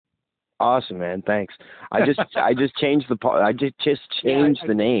Awesome, man. Thanks. I just changed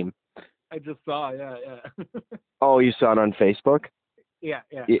the name. I just saw, yeah. Oh, you saw it on Facebook? Yeah.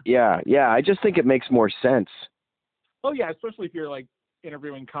 Yeah. I just think it makes more sense. Oh yeah, especially if you're like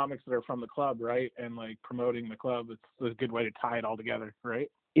interviewing comics that are from the club, right? And like promoting the club, it's a good way to tie it all together,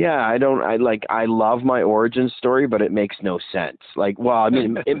 right? Yeah, I love my origin story, but it makes no sense. Like, well, I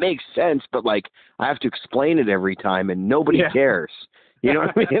mean, it makes sense, but like I have to explain it every time and nobody cares. You know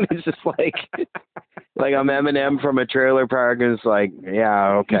what I mean? It's just like I'm Eminem from a trailer park, and it's like, yeah,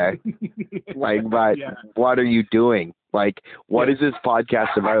 okay. Like, but what are you doing? Like, what is this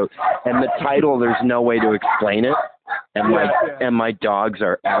podcast about? And the title, there's no way to explain it. And and my dogs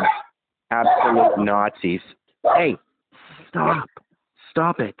are absolute Nazis. Hey,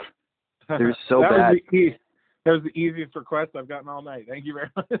 stop it. They're so bad. That was the easiest request I've gotten all night. Thank you very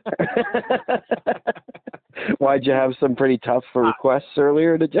much. Why'd you have some pretty tough requests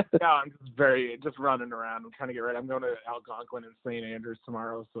earlier? Did you? No, I'm just running around. I'm trying to get ready. I'm going to Algonquin and St. Andrews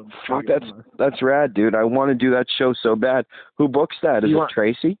tomorrow. So fuck, that's rad, dude. I want to do that show so bad. Who books that? Is it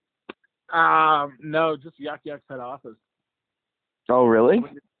Tracy? No, just Yuck Yuck's head office. Oh, really?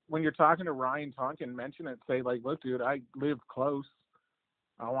 When you're talking to Ryan Tonkin, mention it. Say like, look, dude, I live close.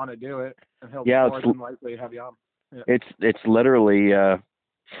 I want to do it, and he'll be more than likely have you on. Yeah. It's literally, I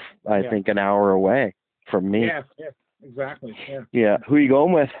think, an hour away from me. Yeah, exactly. Yeah. Who are you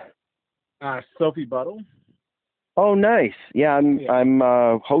going with? Sophie Buttle. Oh, nice. Yeah, I'm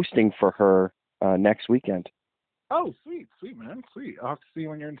hosting for her next weekend. Oh, sweet, man, sweet. I'll have to see you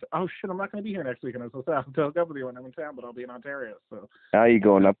when you're in. Oh shit, I'm not going to be here next weekend. I was supposed to have to hook up with you when I'm in town, but I'll be in Ontario. So. Are you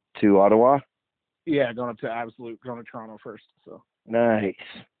going up to Ottawa? Yeah, going up to going to Toronto first. So. Nice,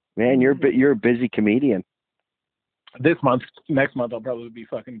 man. You're a busy comedian. This month, next month, I'll probably be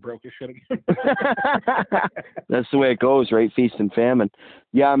fucking broke as shit again. That's the way it goes, right? Feast and famine.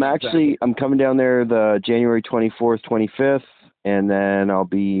 Yeah, I'm coming down there the January 24th, 25th, and then I'll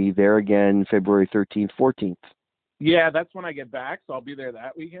be there again February 13th, 14th. Yeah, that's when I get back, so I'll be there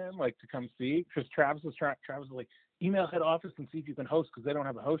that weekend, like to come see. Because Travis was like, email head office and see if you can host because they don't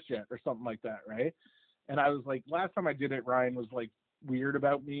have a host yet or something like that, right? And I was like, last time I did it, Ryan was like weird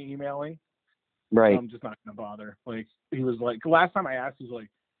about me emailing. Right. So I'm just not going to bother. Like, he was like, last time I asked, he was like,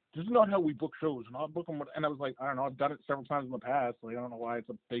 this is not how we book shows. And I'll book them. And I was like, I don't know. I've done it several times in the past. Like, I don't know why it's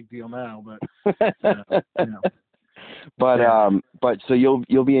a big deal now, but, But so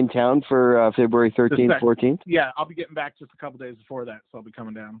you'll be in town for February 13th, 14th? Yeah, I'll be getting back just a couple days before that, so I'll be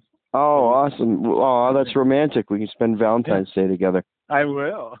coming down. Oh, awesome. Oh, that's romantic. We can spend Valentine's Day together. I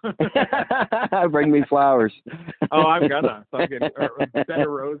will. Bring me flowers. Oh, I'm gonna. Fucking bed of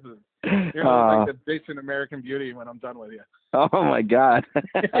roses. You're like the bitch in American Beauty when I'm done with you. Oh, my God.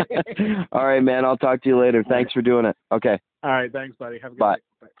 All right, man. I'll talk to you later. Thanks for doing it. Okay. All right. Thanks, buddy. Have a good Bye.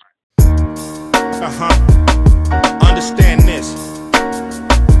 day. Bye. Understand this.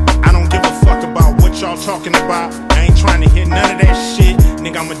 I don't give a fuck about what y'all talking about. I ain't trying to hear none of that shit.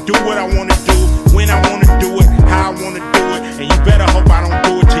 Nigga, I'ma do what I wanna do, when I wanna do it, how I wanna do it, and you better hope I don't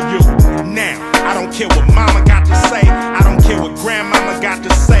do it to you. Now, I don't care what mama got to say, I don't care what grandmama got to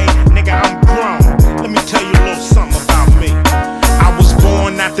say. Nigga, I'm grown. Let me tell you a little something about me. I was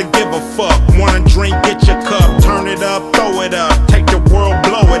born not to give a fuck. Wanna drink, get your cup, turn it up, throw it up, take the world,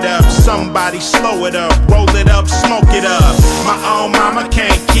 blow it up. Somebody slow it up, roll it up, smoke it up. My own mama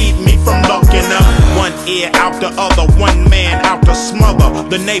can't keep me from looking up. One ear out the other, one man out to smother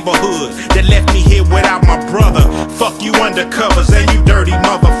the neighborhood that left me here without my brother. Fuck you undercovers and you dirty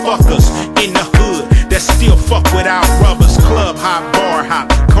motherfuckers in the hood that still fuck without rubbers. Club hop, bar hop,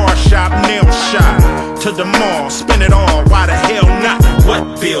 car shop, nail shop, to the mall, spend it all, why the hell not?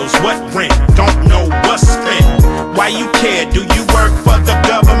 What bills, what rent, don't know what's spent. Why you care, do you work for the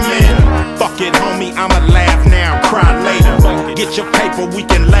government? Fuck it homie, I'ma laugh now, cry later. Get your paper, we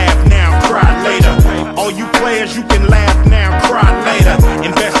can laugh now, cry later. All you players, you can laugh now, cry later.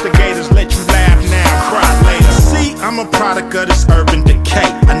 Investigators let you laugh now, cry later. See, I'm a product of this urban decay.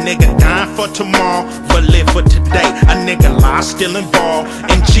 A nigga dying for tomorrow, but live for today. A nigga lie, still involved,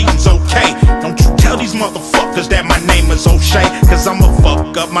 and cheating's okay. Don't you tell these motherfuckers that my name is O'Shea, cause I'ma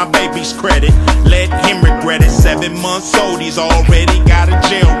fuck up my baby's credit, let him regret it. 7 months old, he's already got a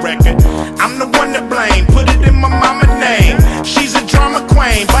jail record. I'm the one to blame, put it in my mama's name. She's a drama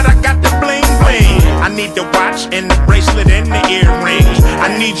queen, but I got the bling bling. I need the watch and the bracelet and the earrings.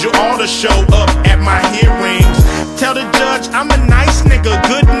 I need you all to show up at my hearings. Tell the judge I'm a nice nigga,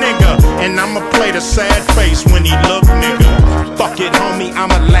 good nigga, and I'ma play the sad face when he look, nigga. Fuck it homie,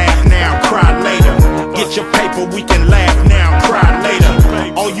 I'ma laugh now, cry later. Get your paper, we can laugh now, cry later.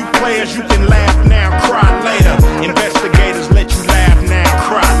 All you players, you can laugh now, cry later. Investigators let you laugh now,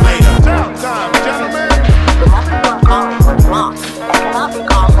 cry later.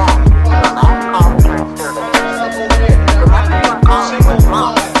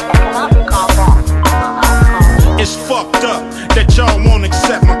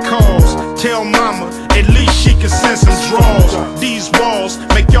 can send some draws. These walls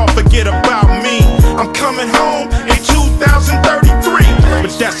make y'all forget about me. I'm coming home in 2033, but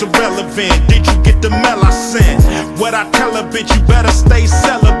that's irrelevant. Did you get the mail I sent? What I tell her, bitch, you better stay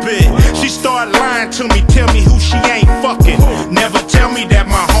celibate. She started lying to me, tell me who she ain't fucking. Never tell me that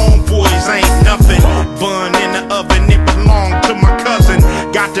my homeboys ain't nothing. Bun in the oven, it belonged to my cousin.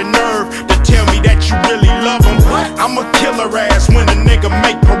 Got the nerve to tell me that you really love him. I'ma kill her ass when a nigga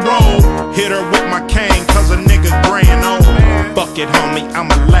make parole. Hit her with my cane, cause a nigga graying old. Fuck it, homie,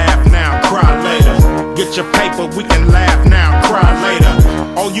 I'ma laugh now, cry later. Get your paper, we can laugh now, cry later.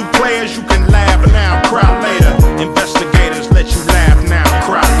 All you players, you can laugh now, cry later. Investigators, let you laugh now,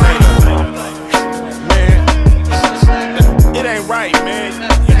 cry later. Man, it ain't right, man.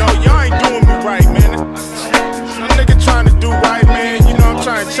 You know, y'all ain't doing me right, man. A nigga trying to do right, man. You know, I'm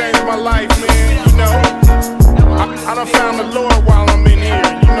trying to change my life, man. You know, I done found the Lord while I'm in here.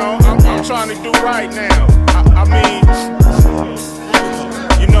 You know, I'm trying to do right now. I mean,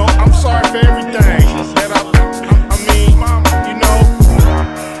 you know, I'm sorry for everything that I mean, you know,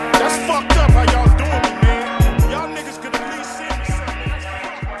 that's fucked up how y'all doing me, man. Y'all niggas could at least see me something. That's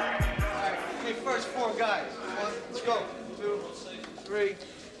fucked up. Okay, first four guys. Let's go. 2, 3,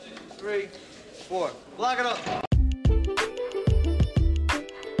 3, 4. Block it up.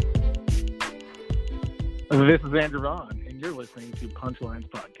 This is Andrew Vaughn, and you're listening to Punchlines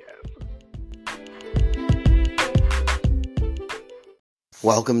Podcast.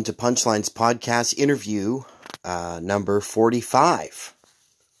 Welcome to Punchlines Podcast interview number 45.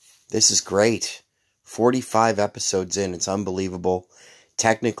 This is great. 45 episodes in. It's unbelievable.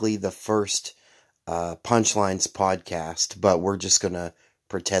 Technically the first Punchlines podcast, but we're just going to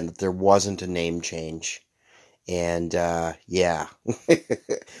pretend that there wasn't a name change. And yeah,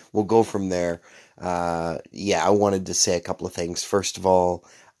 we'll go from there. I wanted to say a couple of things. First of all,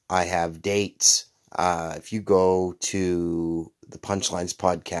 I have dates. If you go to the Punchlines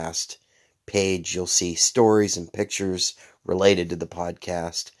Podcast page, you'll see stories and pictures related to the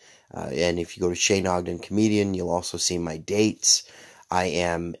podcast. And if you go to Shane Ogden Comedian, you'll also see my dates. I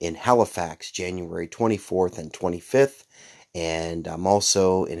am in Halifax, January 24th and 25th. And I'm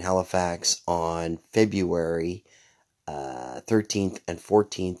also in Halifax on February 13th and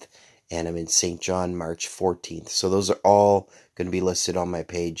 14th. And I'm in St. John, March 14th. So those are all going to be listed on my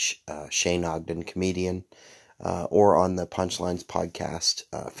page, Shane Ogden Comedian, or on the Punchlines Podcast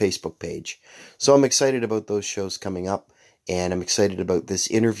Facebook page. So I'm excited about those shows coming up, and I'm excited about this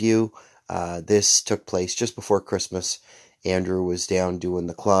interview. This took place just before Christmas. Andrew was down doing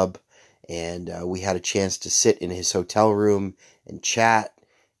the club, and we had a chance to sit in his hotel room and chat,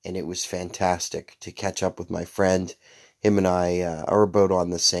 and it was fantastic to catch up with my friend. Him and I are about on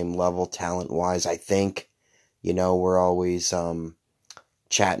the same level, talent-wise, I think. You know, we're always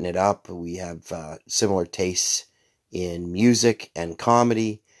chatting it up. We have similar tastes in music and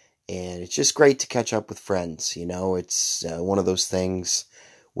comedy, and it's just great to catch up with friends. You know, it's one of those things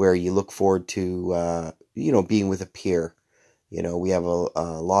where you look forward to, being with a peer. You know, we have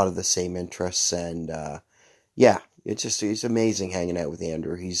a lot of the same interests, and it's amazing hanging out with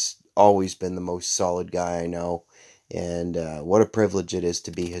Andrew. He's always been the most solid guy I know. And what a privilege it is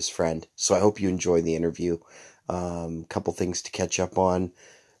to be his friend. So I hope you enjoy the interview. Couple things to catch up on.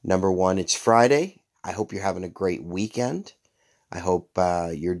 Number one, it's Friday. I hope you're having a great weekend. I hope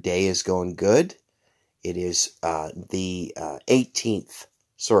your day is going good. It is the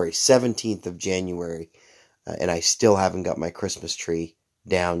 17th of January. And I still haven't got my Christmas tree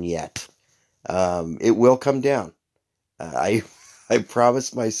down yet. It will come down. I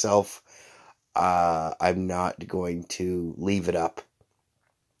promised myself I'm not going to leave it up.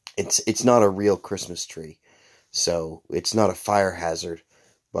 It's not a real Christmas tree, so it's not a fire hazard,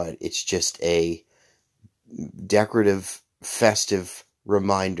 but it's just a decorative, festive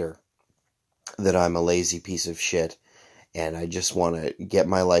reminder that I'm a lazy piece of shit, and I just want to get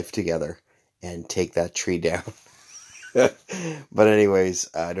my life together and take that tree down. But anyways,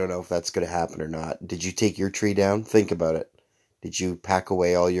 I don't know if that's going to happen or not. Did you take your tree down? Think about it. Did you pack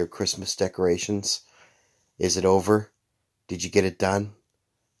away all your Christmas decorations? Is it over? Did you get it done?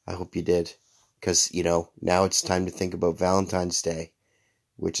 I hope you did. Because, now it's time to think about Valentine's Day,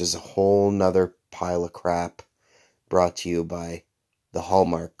 which is a whole nother pile of crap brought to you by the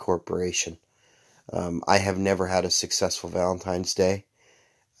Hallmark Corporation. I have never had a successful Valentine's Day.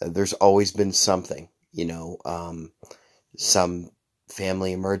 There's always been something, some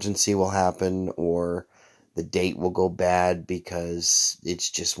family emergency will happen, or the date will go bad because it's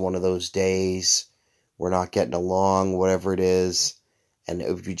just one of those days. We're not getting along, whatever it is. And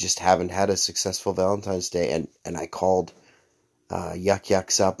we just haven't had a successful Valentine's Day. And I called Yuck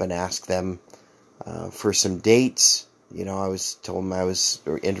Yucks up and asked them for some dates. You know, I was told them I was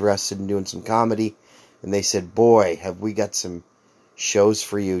interested in doing some comedy, and they said, boy, have we got some shows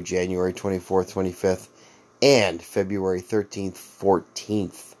for you January 24th, 25th, and February 13th,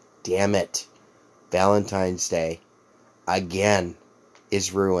 14th. Damn it. Valentine's Day, again,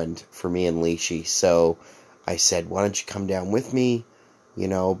 is ruined for me and Leishy. So I said, why don't you come down with me? You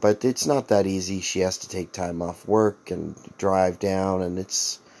know, but it's not that easy. She has to take time off work and drive down, and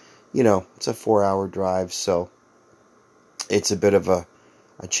it's, you know, it's a 4-hour drive, so it's a bit of a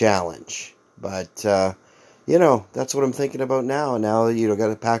challenge. But, you know, that's what I'm thinking about now. Now, you know, got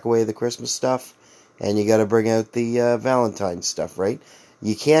to pack away the Christmas stuff, and you got to bring out the Valentine's stuff, right?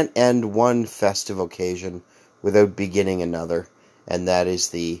 You can't end one festive occasion without beginning another, and that is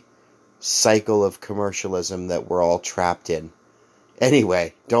the cycle of commercialism that we're all trapped in.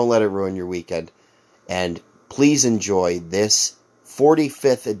 Anyway, don't let it ruin your weekend, and please enjoy this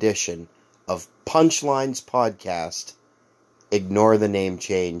 45th edition of Punchlines Podcast. Ignore the name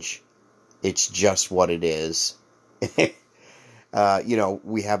change. It's just what it is. You know,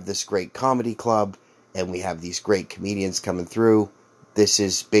 we have this great comedy club, and we have these great comedians coming through. This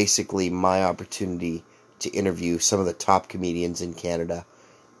is basically my opportunity to interview some of the top comedians in Canada.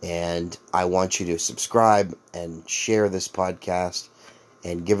 And I want you to subscribe and share this podcast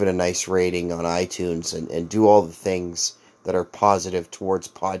and give it a nice rating on iTunes and do all the things that are positive towards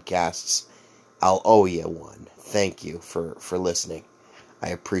podcasts. I'll owe you one. Thank you for listening. I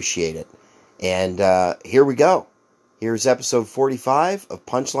appreciate it. And here we go. Here's episode 45 of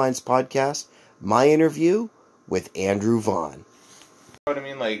Punchlines Podcast, my interview with Andrew Vaughn. You know what I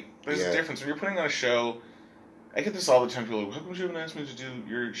mean? Like, there's a difference. When you're putting on a show, I get this all the time. People are like, how come you haven't asked me to do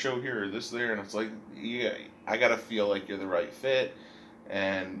your show here or this there? And it's like, yeah, I got to feel like you're the right fit.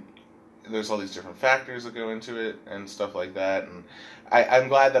 And there's all these different factors that go into it and stuff like that. And I'm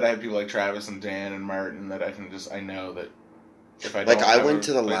glad that I have people like Travis and Dan and Martin that I can just, I know that if I don't like, I went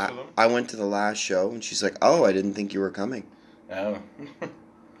to the last show, and she's like, oh, I didn't think you were coming. Oh.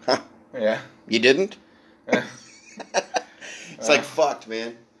 Huh. Yeah. You didn't? It's like fucked,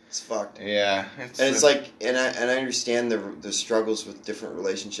 man. It's fucked. Yeah. It's like, and I understand the struggles with different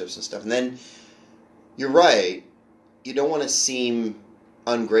relationships and stuff. And then, you're right, you don't want to seem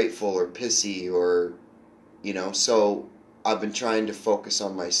ungrateful or pissy or, you know, so I've been trying to focus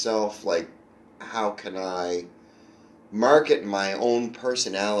on myself, like, how can I market my own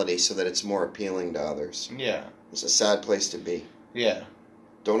personality so that it's more appealing to others. Yeah. It's a sad place to be. Yeah.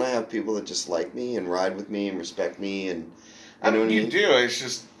 Don't I have people that just like me and ride with me and respect me and... I mean, you do. It's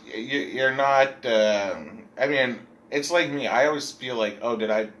just, you're not... I mean, it's like me. I always feel like, oh, did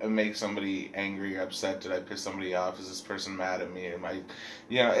I make somebody angry or upset? Did I piss somebody off? Is this person mad at me? Am I...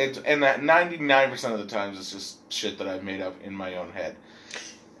 You know, and that 99% of the times it's just shit that I've made up in my own head.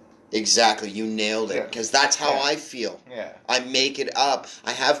 Exactly, you nailed it, because that's how I feel. Yeah. I make it up.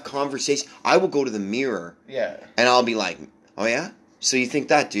 I have conversations. I will go to the mirror. Yeah. And I'll be like, oh yeah? So you think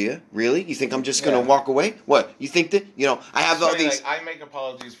that, do you? Really? You think I'm just going to walk away? What? You think that, you know, I have all these... Like, I make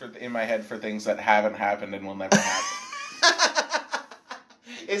apologies in my head for things that haven't happened and will never happen.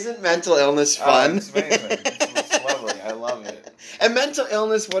 Isn't mental illness fun? It's amazing. It's lovely. I love it. And mental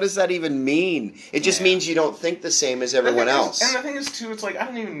illness, what does that even mean? It just means you don't think the same as everyone else. And the thing is, too, it's like, I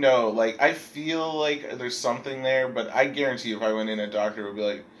don't even know. Like, I feel like there's something there, but I guarantee you if I went in, a doctor would be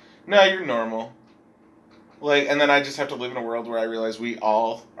like, no, you're normal. Like, and then I just have to live in a world where I realize we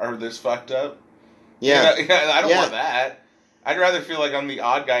all are this fucked up. Yeah. You know, I don't want that. I'd rather feel like I'm the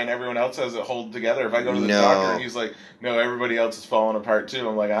odd guy and everyone else has it hold together. If I go to the doctor and he's like, no, everybody else is falling apart too.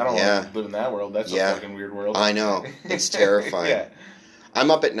 I'm like, I don't want to live in that world. That's a fucking weird world. I know. It's terrifying. Yeah. I'm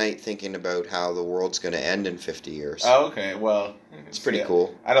up at night thinking about how the world's going to end in 50 years. Oh, okay. Well, it's pretty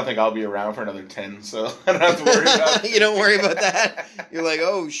cool. I don't think I'll be around for another 10, so I don't have to worry about it. You don't worry about that? You're like,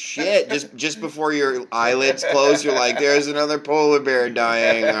 oh, shit. Just before your eyelids close, you're like, there's another polar bear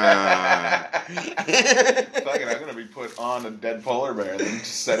dying. Fuck it, I'm going to be put on a dead polar bear and then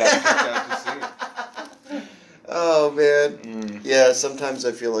just set out to sea. Oh, man. Yeah, sometimes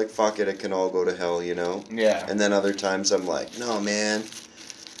I feel like, fuck it can all go to hell, you know? Yeah. And then other times I'm like, no, man.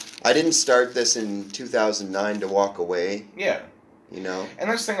 I didn't start this in 2009 to walk away. Yeah. You know? And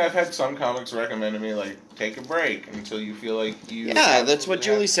this thing, I've had some comics recommend to me, like, take a break until you feel like you... Yeah, that's what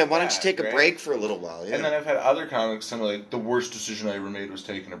Julie said. Why don't you take a break for a little while? Yeah. And then I've had other comics tell me, like, the worst decision I ever made was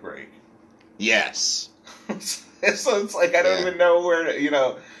taking a break. Yes. So it's like, I don't even know where to, you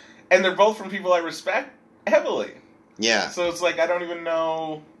know... And they're both from people I respect heavily. Yeah. So it's like, I don't even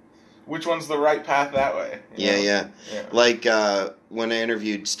know which one's the right path that way. Yeah. Like, when I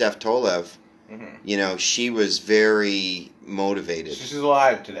interviewed Steph Tolev, you know, she was very motivated. She's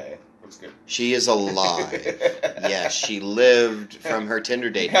alive today. looks good. She is alive. Yes, she lived from her Tinder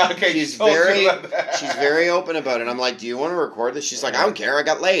date. Okay, she's very open about it. I'm like, do you want to record this? She's like, I don't care. I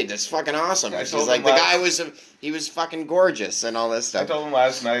got laid. That's fucking awesome. And she's like, the guy he was fucking gorgeous and all this stuff. I told him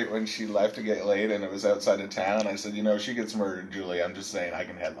last night when she left to get laid and it was outside of town. I said, if she gets murdered, Julie, I'm just saying I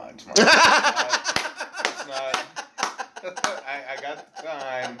can headline tomorrow. It's not. I got the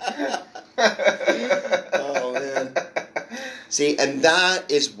time. Oh man. See, and that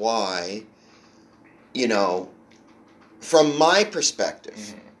is why, from my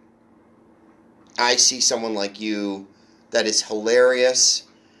perspective, I see someone like you that is hilarious,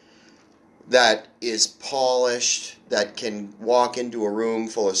 that is polished, that can walk into a room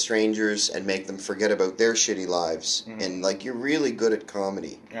full of strangers and make them forget about their shitty lives. And, you're really good at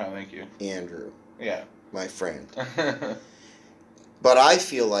comedy. Oh, thank you. Andrew. Yeah. My friend. But I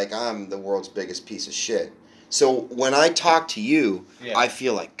feel like I'm the world's biggest piece of shit. So when I talk to you, I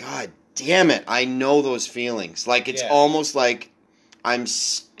feel like, God damn it, I know those feelings. It's almost like I'm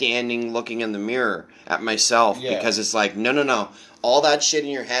standing looking in the mirror at myself because it's like, no. All that shit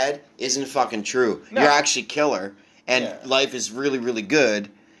in your head isn't fucking true. No. You're actually killer, and life is really, really good.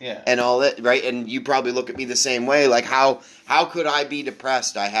 Yeah. And all that, right? And you probably look at me the same way. Like, how could I be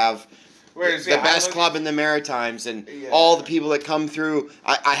depressed? I have... the best club in the Maritimes and all the people that come through.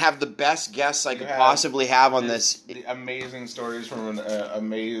 I have the best guests I could possibly have on this. The amazing stories from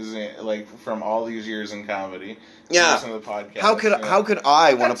from all these years in comedy. Yeah. Listen to the podcast. How could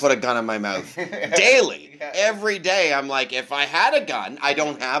I want to put a gun in my mouth daily? Every day I'm like, if I had a gun, I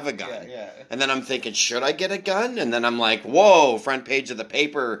don't have a gun. And then I'm thinking, should I get a gun? And then I'm like, whoa, front page of the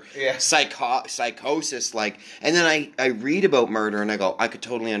paper, psychosis. And then I read about murder and I go, I could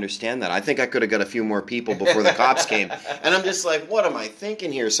totally understand that. I think I could have got a few more people before the cops came. And I'm just like, what am I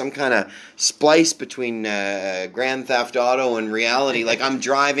thinking here? Some kind of splice between Grand Theft Auto and reality. I'm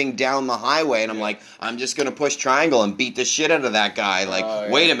driving down the highway and I'm like, I'm just going to push triangle and beat the shit out of that guy.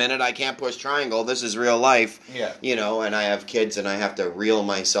 Wait a minute, I can't push triangle. This is real life. Yeah. And I have kids and I have to reel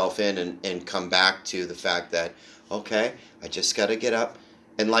myself in and come back to the fact that, okay, I just got to get up.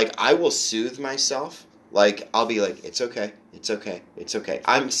 And I will soothe myself. I'll be like, it's okay. It's okay. It's okay.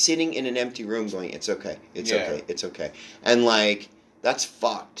 I'm sitting in an empty room going, it's okay. It's okay. It's okay. And that's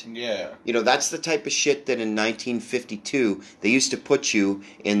fucked. Yeah. That's the type of shit that in 1952, they used to put you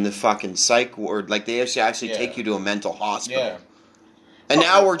in the fucking psych ward. They used to actually take you to a mental hospital. Yeah. And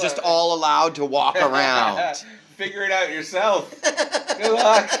now we're just all allowed to walk around. Figure it out yourself. Good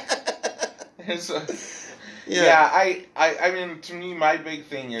luck. I mean, to me, my big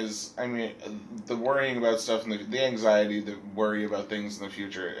thing is, the worrying about stuff, and the anxiety, the worry about things in the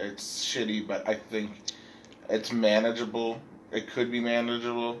future, it's shitty, but I think it's manageable. It could be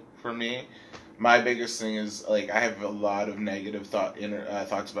manageable for me. My biggest thing is, I have a lot of negative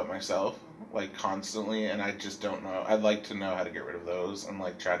thoughts about myself, constantly, and I just don't know. I'd like to know how to get rid of those and,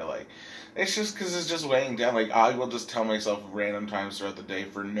 try to, it's just because it's just weighing down. I will just tell myself random times throughout the day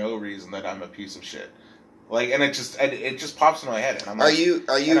for no reason that I'm a piece of shit. And it just pops into my head. And I'm are you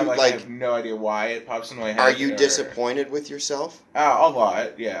I have no idea why it pops into my head. Are you disappointed with yourself? A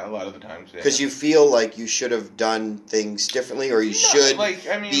lot. Yeah, a lot of the times. Because you feel like you should have done things differently, or you should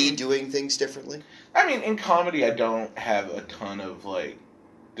be doing things differently? In comedy, I don't have a ton of,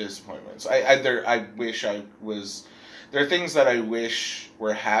 disappointments. I wish I was... There are things that I wish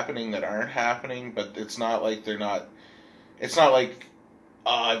were happening that aren't happening, but it's not like they're not... It's not like...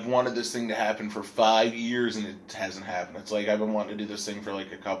 I've wanted this thing to happen for 5 years and it hasn't happened. It's I've been wanting to do this thing for a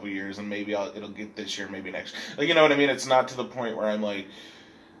couple years and maybe it'll get this year, maybe next. You know what I mean? It's not to the point where I'm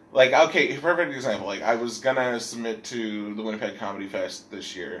okay, perfect example. I was gonna submit to the Winnipeg Comedy Fest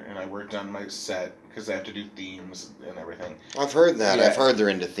this year and I worked on my set because I have to do themes and everything. I've heard that. Yeah. I've heard they're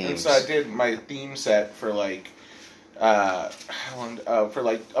into themes. And so I did my theme set for for a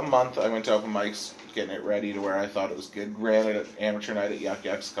month. I went to open mics, getting it ready to where I thought it was good. Ran it at amateur night at Yuck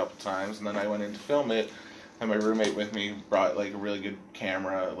Yucks a couple times, and then I went in to film it. And my roommate with me brought a really good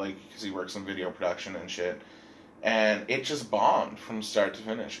camera, because he works in video production and shit. And it just bombed from start to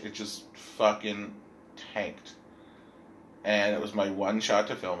finish. It just fucking tanked. And it was my one shot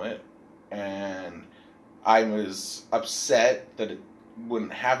to film it, and I was upset that it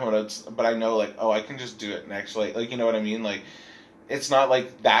wouldn't happen, but I know I can just do it next. You know what I mean? It's not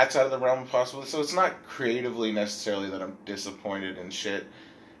that's out of the realm of possibility. So it's not creatively necessarily that I'm disappointed in shit.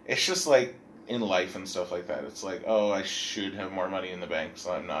 It's just in life and stuff like that. It's I should have more money in the bank,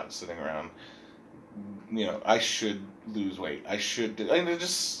 so I'm not sitting around. I should lose weight. I should do. They're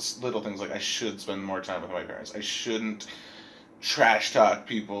just little things I should spend more time with my parents. I shouldn't trash talk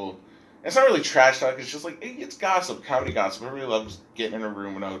people It's not really trash talk. It's just like it's gossip, comedy gossip. Everybody loves getting in a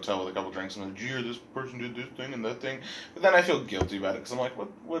room in a hotel with a couple drinks and like, "Did you hear this person did this thing and that thing?" But then I feel guilty about it because I'm like,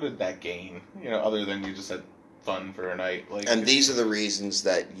 what did that gain? You know, other than you just had fun for a night. Like, And these are the reasons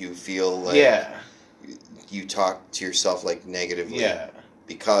that you feel like you talk to yourself like negatively. Yeah.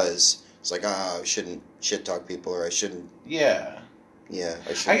 Because it's like, I shouldn't shit talk people, or I shouldn't. Yeah. Yeah.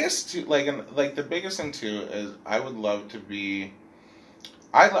 I guess too, like the biggest thing too is I would love to be.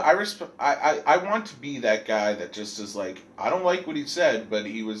 I want to be that guy that just is like, I don't like what he said, but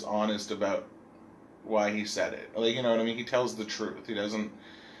he was honest about why he said it. Like, you know what I mean? He tells the truth. He doesn't,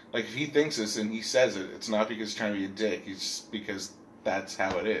 like, if he thinks this and he says it, it's not because he's trying to be a dick. It's just because that's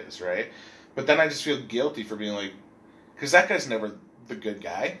how it is, right? But then I just feel guilty for being like, because that guy's never the good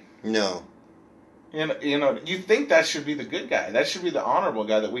guy. No. You know, you think that should be the good guy. That should be the honorable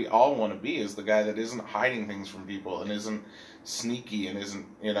guy that we all want to be, is the guy that isn't hiding things from people and isn't sneaky and isn't,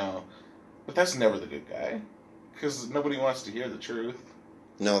 you know. But that's never the good guy, because nobody wants to hear the truth.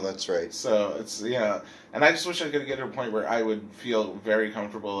 No, that's right. So it's, you know, and I just wish I could get to a point where I would feel very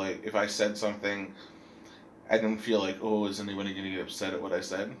comfortable, like, if I said something, I didn't feel like, oh, is anybody going to get upset at what I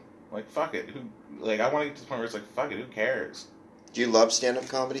said? Like, fuck it. I want to get to the point where it's like, fuck it, who cares? Do you love stand-up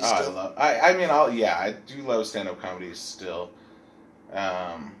comedy still? I do love stand-up comedy still.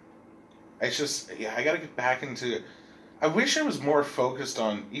 It's just, I gotta get back into, I wish I was more focused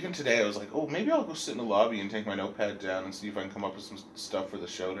on, even today I was like, oh, maybe I'll go sit in the lobby and take my notepad down and see if I can come up with some stuff for the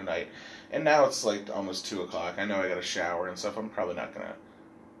show tonight. And now it's like almost 2 o'clock. I know I gotta shower and stuff. I'm probably not gonna,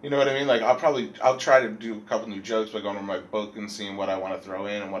 you know what I mean? Like, I'll try to do a couple new jokes by going over my book and seeing what I want to throw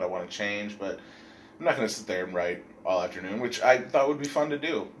in and what I want to change, but I'm not going to sit there and write all afternoon, which I thought would be fun to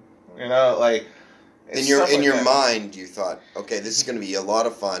do. You know, like, in your mind, you thought, okay, this is going to be a lot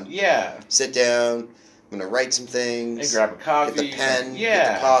of fun. Yeah. Sit down. I'm going to write some things. And grab a coffee. Get the pen.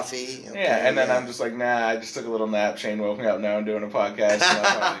 Get the coffee. Okay, yeah, and then I'm just like, nah, I just took a little nap. Shane woke me up. Now I'm doing a podcast.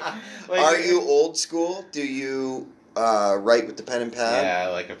 Are you old school? Do you write with the pen and pad? Yeah,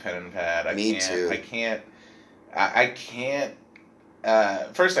 I like a pen and pad. Me too. I can't.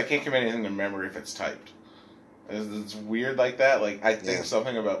 First, I can't commit anything to memory if it's typed. It's weird like that. Like, I think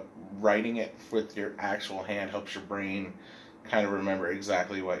something about writing it with your actual hand helps your brain kind of remember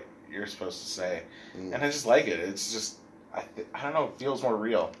exactly what you're supposed to say. And I just like it. It's just, I don't know, it feels more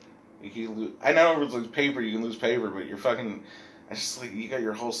real. I know with paper, you can lose paper, but you're fucking, I just like, you got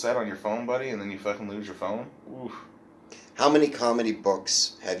your whole set on your phone, buddy, and then you fucking lose your phone. Oof. How many comedy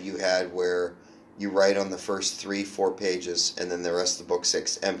books have you had where you write on the first 3-4 pages and then the rest of the book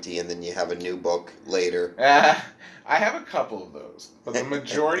 6 empty, and then you have a new book later? I have a couple of those, but the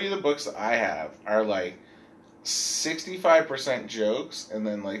majority of the books that I have are like 65% jokes and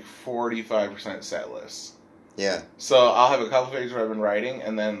then like 45% set lists. Yeah. So I'll have a couple pages where I've been writing,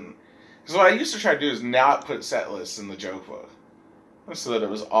 and then, because what I used to try to do is not put set lists in the joke book, so that it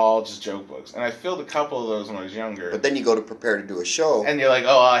was all just joke books. And I filled a couple of those when I was younger. But then you go to prepare to do a show. And you're like, oh,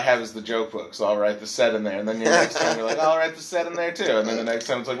 all I have is the joke book, so I'll write the set in there. And then the next time you're like, oh, I'll write the set in there too. And then the next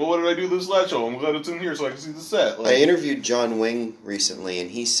time it's like, well, what did I do this last show? I'm glad it's in here so I can see the set. Like, I interviewed John Wing recently, and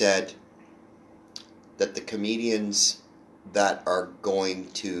he said that the comedians that are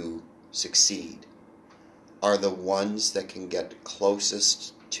going to succeed are the ones that can get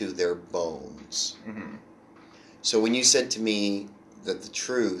closest to their bones. Mm-hmm. So when you said to me that the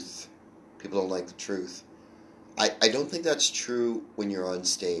truth, people don't like the truth, I don't think that's true when you're on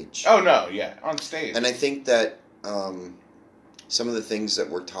stage. Oh, no, yeah, on stage. And I think that some of the things that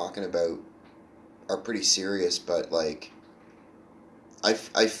we're talking about are pretty serious, but, like, I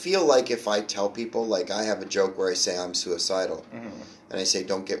feel like if I tell people, like, I have a joke where I say I'm suicidal, and I say,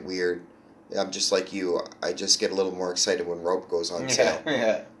 don't get weird, I'm just like you, I just get a little more excited when rope goes on sale.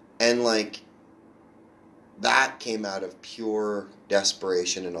 Yeah. And, like, that came out of pure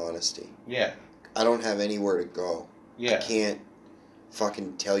desperation and honesty. Yeah. I don't have anywhere to go. Yeah. I can't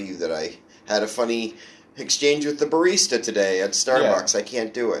fucking tell you that I had a funny exchange with the barista today at Starbucks. I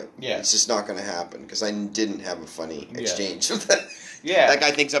can't do it. Yeah. It's just not going to happen because I didn't have a funny exchange with that. Yeah. That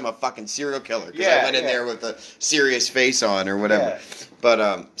guy thinks I'm a fucking serial killer because I went in there with a serious face on or whatever. Yeah.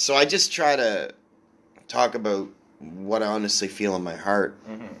 But, so I just try to talk about what I honestly feel in my heart.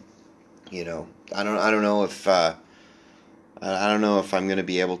 Mm-hmm. You know, I don't know if I'm going to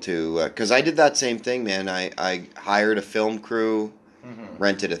be able to, because I did that same thing, man. I hired a film crew,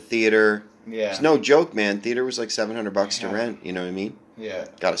 rented a theater. Yeah. It's no joke, man. Theater was like $700 to rent. You know what I mean? Yeah.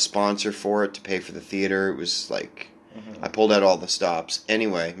 Got a sponsor for it to pay for the theater. It was like, I pulled out all the stops.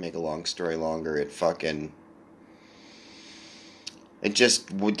 Anyway, make a long story longer, it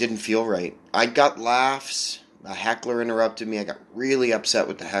just didn't feel right. I got laughs. A heckler interrupted me. I got really upset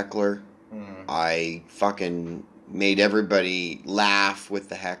with the heckler. I fucking made everybody laugh with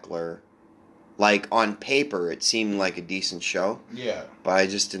the heckler. Like, on paper, it seemed like a decent show. Yeah. But I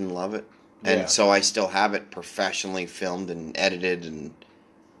just didn't love it. And so I still have it professionally filmed and edited, and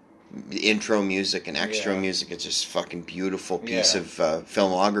intro music and extra music. It's just fucking beautiful piece of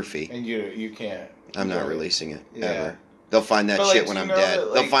filmography. And you can't. I'm not releasing it, ever. They'll find that shit when I'm dead.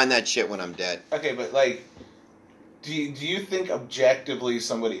 They'll find that shit when I'm dead. Okay, but, like, do you think objectively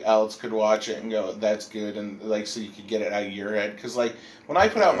somebody else could watch it and go, that's good, and, like, so you could get it out of your head? Because, like, when I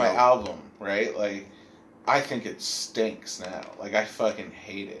put out my album, right, like, I think it stinks now. Like, I fucking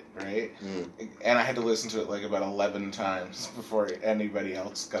hate it, right? And I had to listen to it, like, about 11 times before anybody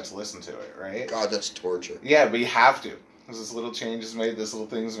else got to listen to it, right? God, that's torture. Yeah, but you have to. Because this little change is made, this little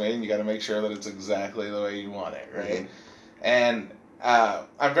thing's made, and you got to make sure that it's exactly the way you want it, right? And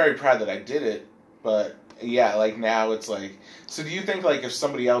I'm very proud that I did it, but, yeah, like, now it's like... So do you think, like, if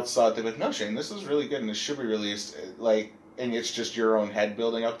somebody else saw it, they'd be like, no, Shane, this is really good, and it should be released, like... And it's just your own head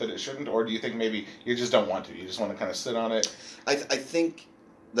building up that it shouldn't? Or do you think maybe you just don't want to? You just want to kind of sit on it? I think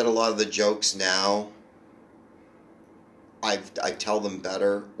that a lot of the jokes now, I tell them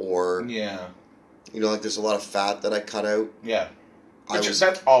better, or... Yeah. You know, like, there's a lot of fat that I cut out. Yeah.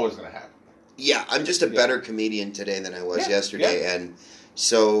 That's always going to happen. Yeah, I'm just a better comedian today than I was yesterday, and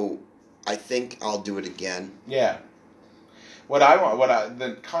so I think I'll do it again. Yeah.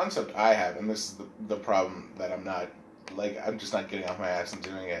 The concept I have, and this is the problem that I'm just not getting off my ass and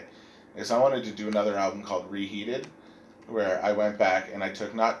doing it, is I wanted to do another album called Reheated, where I went back and I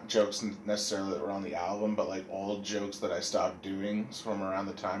took not jokes necessarily that were on the album, but like old jokes that I stopped doing from around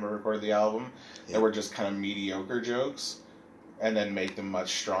the time I recorded the album, that were just kind of mediocre jokes, and then make them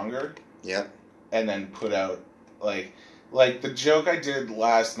much stronger. Yeah. And then put out, like the joke I did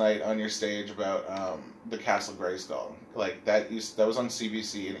last night on your stage about the Castle Grayskull, like that was on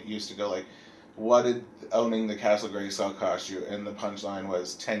CBC, and it used to go like, what did owning the Castle Grayskull cost you? And the punchline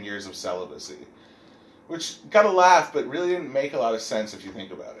was 10 years of celibacy. Which got a laugh, but really didn't make a lot of sense if you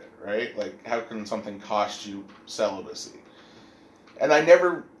think about it, right? Like, how can something cost you celibacy? And I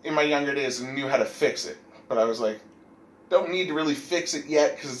never, in my younger days, knew how to fix it. But I was like, don't need to really fix it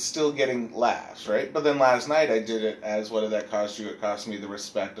yet, because it's still getting laughs, right? But then last night I did it as, what did that cost you? It cost me the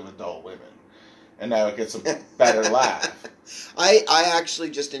respect of adult women. And now it gets a better laugh. I actually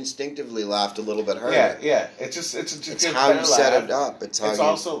just instinctively laughed a little bit harder. Yeah. It's how you set it up. It's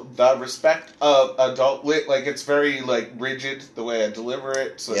also the respect of adult. Like, it's very, like, rigid the way I deliver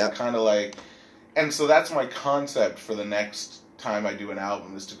it. So it's kind of like... And so that's my concept for the next time I do an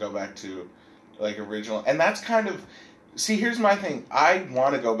album, is to go back to, like, original. And that's kind of... See, here's my thing. I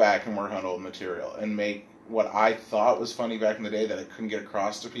want to go back and work on old material and make what I thought was funny back in the day that I couldn't get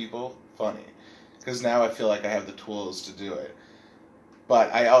across to people funny. Because now I feel like I have the tools to do it.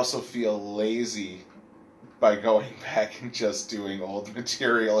 But I also feel lazy by going back and just doing old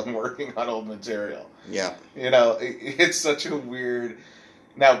material and working on old material. Yeah. You know, it's such a weird...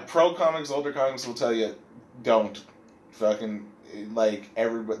 Now, pro comics, older comics will tell you, don't fucking, like,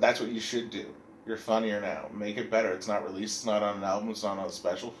 everybody... That's what you should do. You're funnier now. Make it better. It's not released, it's not on an album, it's not on a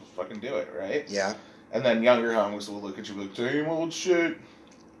special. Fucking do it, right? Yeah. And then younger comics will look at you like, same old shit.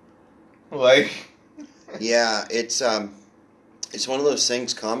 Like... Yeah, it's one of those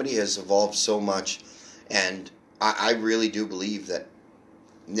things. Comedy has evolved so much, and I really do believe that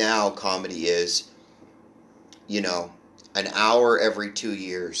now comedy is, you know, an hour every 2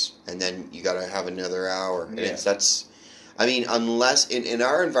 years, and then you got to have another hour. And I mean, unless in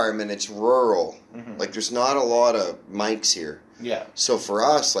our environment it's rural, like there's not a lot of mics here. Yeah. So for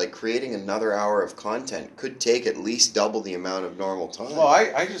us, like, creating another hour of content could take at least double the amount of normal time. Well,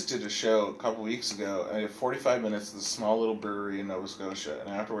 I just did a show a couple weeks ago. I had 45 minutes at this small little brewery in Nova Scotia. And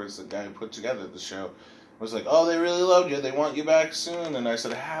afterwards, the guy who put together the show was like, oh, they really loved you. They want you back soon. And I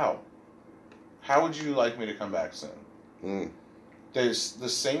said, how? How would you like me to come back soon? There's the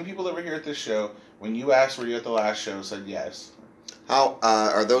same people that were here at this show. When you asked, were you at the last show, said yes. How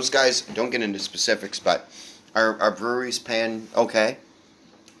are those guys, don't get into specifics, but... Are breweries paying okay?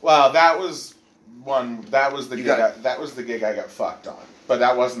 Well, that was the gig I got fucked on. But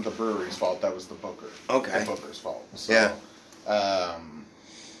that wasn't the brewery's fault. That was the booker. Okay. The booker's fault. So, yeah.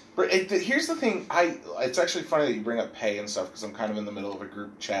 But here's the thing. It's actually funny that you bring up pay and stuff, because I'm kind of in the middle of a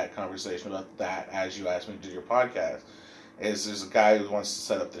group chat conversation about that as you asked me to do your podcast. There's a guy who wants to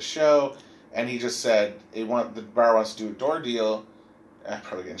set up the show, and he just said the bar wants to do a door deal. I'm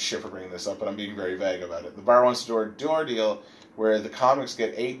probably getting shit for bringing this up, but I'm being very vague about it. The bar wants to do a door deal where the comics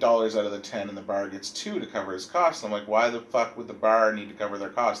get $8 out of the 10 and the bar gets $2 to cover his costs. I'm like, why the fuck would the bar need to cover their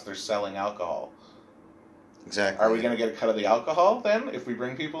costs? They're selling alcohol. Exactly. Are we going to get a cut of the alcohol then if we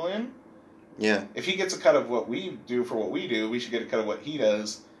bring people in? Yeah. If he gets a cut of what we do for what we do, we should get a cut of what he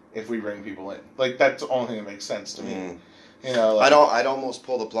does if we bring people in. Like, that's the only thing that makes sense to me. You know, like, I'd almost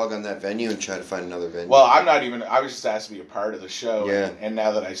pull the plug on that venue and try to find another venue. Well, I'm not even. I was just asked to be a part of the show. Yeah. And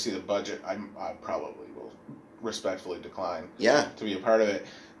now that I see the budget, I probably will respectfully decline. Yeah. To be a part of it,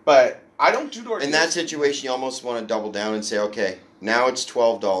 but I don't do door deals. In that situation, you almost want to double down and say, okay, now it's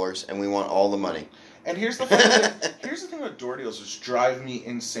 $12 and we want all the money. And here's the thing. Here's the thing about door deals, which drive me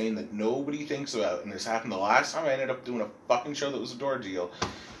insane that nobody thinks about, and this happened the last time I ended up doing a fucking show that was a door deal,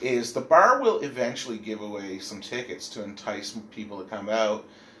 is the bar will eventually give away some tickets to entice people to come out,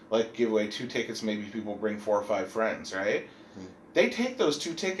 like give away 2 tickets, maybe people bring 4 or 5 friends, right? They take those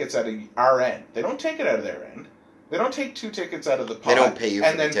 2 tickets out of our end. They don't take it out of their end. They don't take 2 tickets out of the pot. They don't pay you for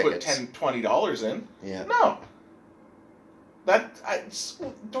and the then tickets. put $10, $20 in. Yeah. No.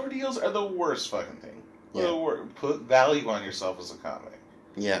 Door deals are the worst fucking thing. Yeah. Put value on yourself as a comic.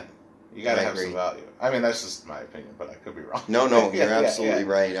 Yeah. You gotta I have agree. some value. I mean, that's just my opinion, but I could be wrong. No, Yeah, you're absolutely yeah.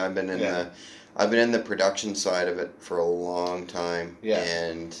 right. I've been in the production side of it for a long time. Yeah.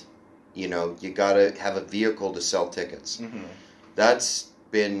 And you know, you gotta have a vehicle to sell tickets. Mm-hmm. That's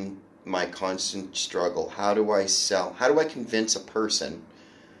been my constant struggle. How do I convince a person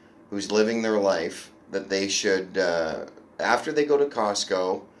who's living their life that they should, after they go to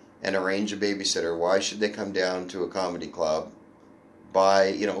Costco and arrange a babysitter, why should they come down to a comedy club,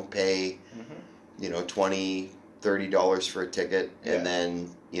 pay, $20, $30 for a ticket, and then,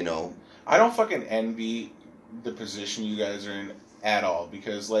 I don't fucking envy the position you guys are in at all,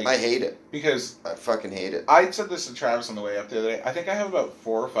 because, like... I hate it. Because... I fucking hate it. I said this to Travis on the way up the other day. I think I have about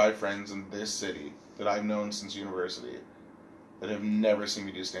 4 or 5 friends in this city that I've known since university that have never seen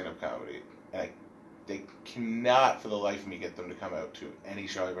me do stand-up comedy. And they cannot, for the life of me, get them to come out to any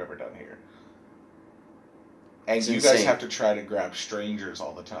show I've ever done here. And It's you insane. guys have to try to grab strangers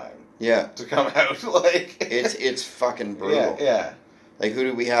all the time Yeah. to come out. Like It's fucking brutal. Yeah. Like, who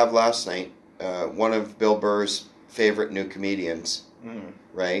did we have last night? One of Bill Burr's favorite new comedians,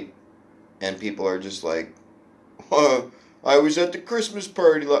 right? And people are just like, I was at the Christmas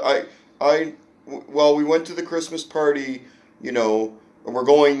party. We went to the Christmas party, and we're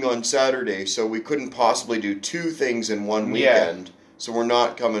going on Saturday, so we couldn't possibly do 2 things in one weekend. So we're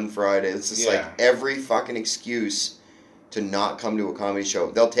not coming Friday. It's just like every fucking excuse to not come to a comedy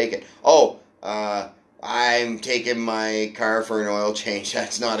show. They'll take it. I'm taking my car for an oil change.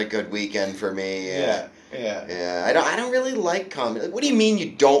 That's not a good weekend for me. Yeah. I don't really like comedy. What do you mean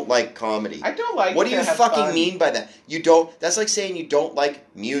you don't like comedy? I don't like. What do you to have fucking fun. mean by that? You don't. That's like saying you don't like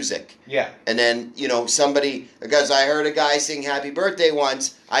music. Yeah. And then somebody, because I heard a guy sing "Happy Birthday"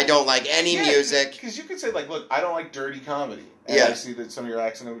 once. I don't like any music. Because you could say, like, look, I don't like dirty comedy. And Yeah. I see that some of your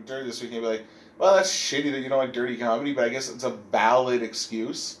accent over dirty this week, and you'd be like, well, that's shitty that you don't like dirty comedy, but I guess it's a valid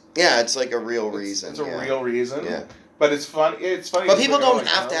excuse. Yeah, it's like a real reason. It's a real reason. Yeah. But it's fun. It's funny. But people don't like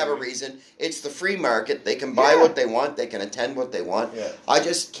have to have a comedy. reason. It's the free market. They can buy what they want. They can attend what they want. Yeah. I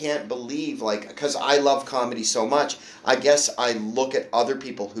just can't believe, because I love comedy so much, I guess I look at other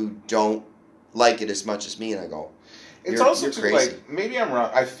people who don't like it as much as me, and I go, It's you're also too, crazy. like, maybe I'm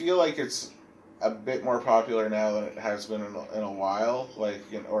wrong. I feel like it's a bit more popular now than it has been in a while,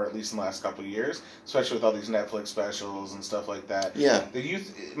 or at least in the last couple of years, especially with all these Netflix specials and stuff like that. Yeah. The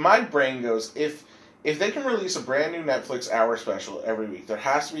youth, my brain goes, if they can release a brand new Netflix hour special every week, there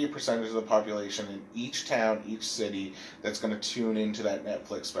has to be a percentage of the population in each town, each city, that's going to tune into that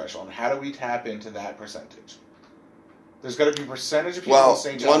Netflix special. And how do we tap into that percentage? There's got to be a percentage of people in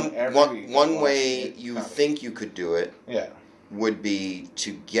St. John every week. One way you think you could do it would be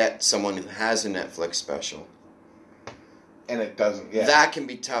to get someone who has a Netflix special. And it doesn't, That can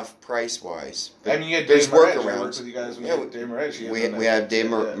be tough price-wise. I mean, you had there's Dave Merhesh. I workarounds. worked with you guys when you had Dave Merhesh. We have Dave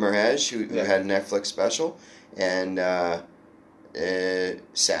Merhesh, who had a Netflix special, and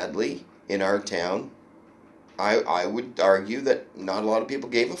sadly, in our town, I would argue that not a lot of people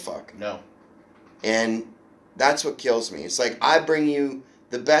gave a fuck. No. And that's what kills me. It's like, I bring you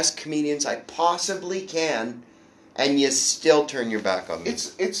the best comedians I possibly can, and you still turn your back on me.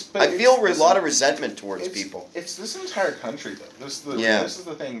 I feel a lot of resentment towards people. It's this entire country, though. This is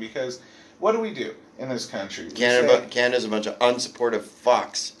the thing, because what do we do in this country? Canada's a bunch of unsupportive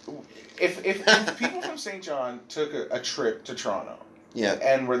fucks. If people from St. John took a trip to Toronto Yeah.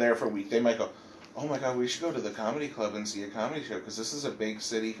 and were there for a week, they might go, oh my God, we should go to the comedy club and see a comedy show, because this is a big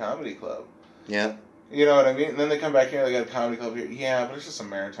city comedy club. Yeah. You know what I mean? And then they come back here, they got a comedy club here. Yeah, but it's just a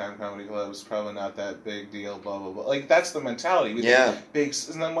maritime comedy club. It's probably not that big deal, blah, blah, blah. Like, that's the mentality. We think big,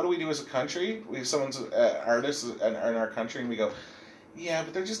 and then what do we do as a country? We have someone's artists in our country, and we go, yeah,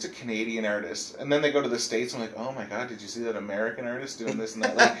 but they're just a Canadian artist. And then they go to the States and I'm like, oh my God, did you see that American artist doing this and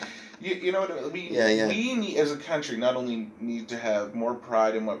that? Like, you know what I mean? We need, as a country, not only need to have more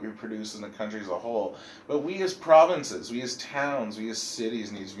pride in what we produce in the country as a whole, but we as provinces, we as towns, we as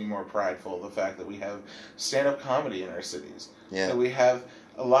cities need to be more prideful of the fact that we have stand-up comedy in our cities. Yeah. That we have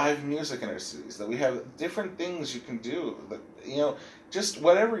live music in our cities. That we have different things you can do. That, you know, just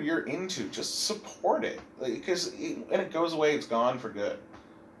whatever you're into, just support it. Because when it goes away, it's gone for good.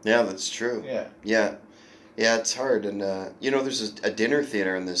 Yeah, that's true. Yeah. Yeah. Yeah, it's hard. And, you know, there's a dinner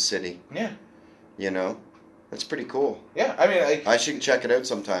theater in this city. Yeah. You know? That's pretty cool. Yeah, I mean... I should check it out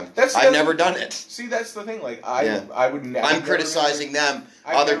sometime. I've never done it. See, that's the thing. Like, I would never... I'm criticizing them,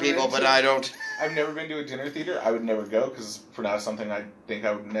 other people, but I don't... I've never been to a dinner theater. I would never go, because it's not something I think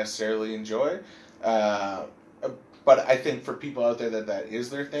I would necessarily enjoy. But I think for people out there that is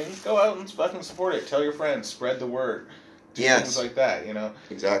their thing, go out and fucking support it. Tell your friends. Spread the word. Do things like that, you know?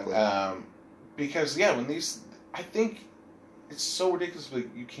 Exactly. Because, yeah, when these... I think it's so ridiculous. Like,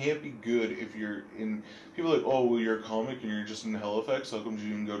 you can't be good if you're in... People are like, oh, well, you're a comic and you're just in Halifax. How come you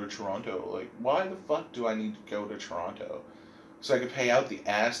didn't go to Toronto? Like, why the fuck do I need to go to Toronto? So I could pay out the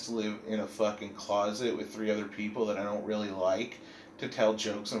ass to live in a fucking closet with 3 other people that I don't really like, to tell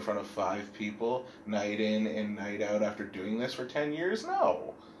jokes in front of 5 people, night in and night out after doing this for 10 years?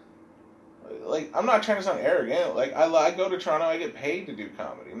 No. Like, I'm not trying to sound arrogant. Like, I go to Toronto, I get paid to do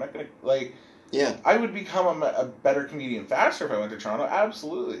comedy. I'm not going to, like... Yeah. I would become a better comedian faster if I went to Toronto,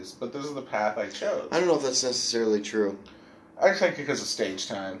 absolutely. But this is the path I chose. I don't know if that's necessarily true. I think because of stage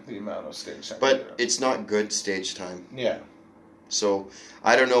time, the amount of stage time. But it's not good stage time. Yeah. So,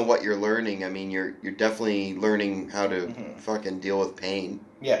 I don't know what you're learning. I mean, you're definitely learning how to fucking deal with pain.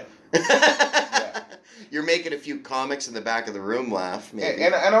 Yeah. Yeah. You're making a few comics in the back of the room laugh, maybe.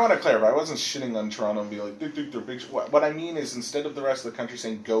 And I want to clarify, I wasn't shitting on Toronto and be like, they're big. What I mean is, instead of the rest of the country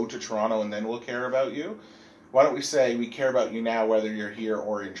saying, go to Toronto and then we'll care about you, why don't we say, we care about you now whether you're here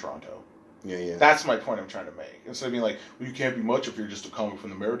or in Toronto? Yeah. That's my point I'm trying to make. Instead of being like, well, you can't be much if you're just a comic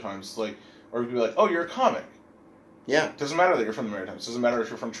from the Maritimes. It's like, or be like, oh, you're a comic. Yeah. Doesn't matter that you're from the Maritimes. Doesn't matter if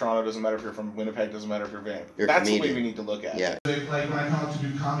you're from Toronto. Doesn't matter if you're from Winnipeg. Doesn't matter if you're Van. That's the way we need to look at it. Yeah. Like when I come up to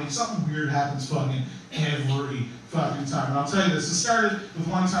do comedy, something weird happens fucking every fucking time. And I'll tell you this, it started with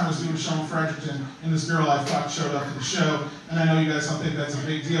one time I was doing a show in Fredericton, and this girl I fucked showed up to the show, and I know you guys don't think that's a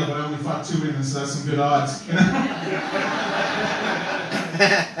big deal, but I only fucked 2 women, so that's some good odds. You know?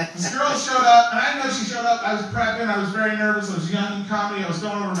 This girl showed up, and I didn't know she showed up. I was prepping, I was very nervous, I was young in comedy, I was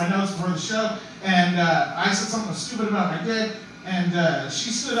going over my notes before the show, and I said something stupid about my dick, and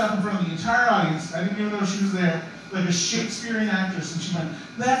she stood up in front of the entire audience, I didn't even know she was there, like a Shakespearean actress, and she went,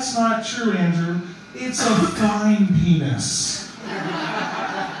 "That's not true, Andrew. It's a fine penis."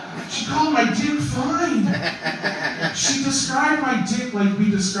 She called my dick fine. She described my dick like we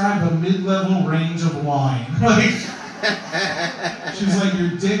describe a mid-level range of wine. Like, she's like,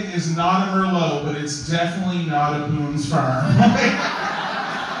 your dick is not a Merlot, but it's definitely not a Boone's Farm.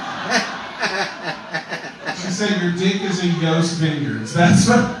 She said, your dick is a Yost Vineyards. That's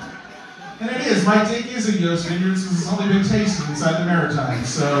what... And it is. My dick is a Yost Vineyards because it's only been tasted inside the Maritimes,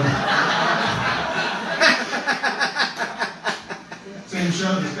 so... Same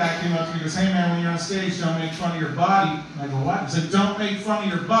show, this guy came up to me and goes, "Hey man, when you're on stage, don't make fun of your body." And I go, "What?" He said, "Don't make fun of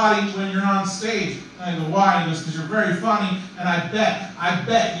your body when you're on stage." And I go, "Why?" He goes, "Because you're very funny, and I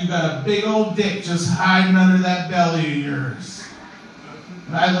bet you got a big old dick just hiding under that belly of yours."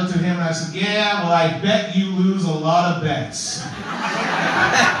 And I looked at him and I said, "Yeah, well, I bet you lose a lot of bets."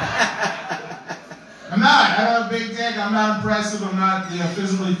 I'm not. I don't have a big dick. I'm not impressive. I'm not,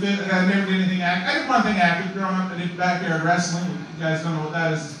 physically fit. I never did anything active. I did one thing active growing up. I did backyard wrestling. You guys don't know what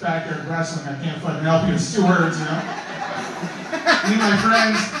that is. It's backyard wrestling. I can't fucking help you. It's 2 words, you know. Me and my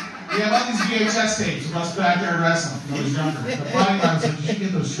friends, we have all these VHS tapes of us backyard wrestling when I was younger. The funny one was like, you should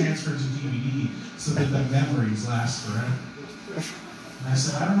get those transferred to DVD so that the memories last forever. And I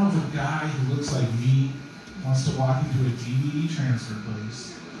said, I don't know if a guy who looks like me wants to walk into a DVD transfer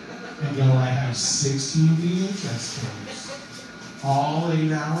place and go, I have 16 VHS tapes, all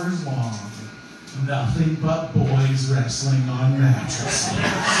 8 hours long, nothing but boys wrestling on mattresses.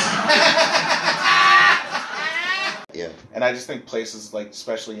 Yeah. And I just think places like,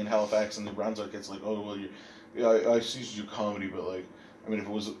 especially in Halifax and New Brunswick, it's like, oh, well, I see you do comedy, but like, I mean, if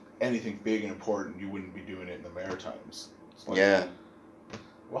it was anything big and important, you wouldn't be doing it in the Maritimes. Like, yeah.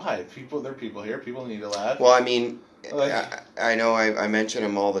 Why? There are people here. People need to laugh. Well, I mean, like, I know I mention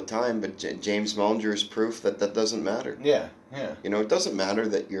him all the time, but James Mullinger is proof that doesn't matter. Yeah. It doesn't matter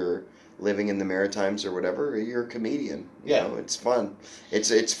that you're living in the Maritimes or whatever. You're a comedian. You know, it's fun.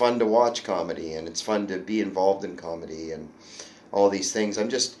 It's fun to watch comedy, and it's fun to be involved in comedy, and all these things. I'm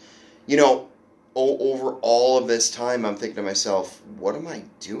just, you know, over all of this time, I'm thinking to myself, what am I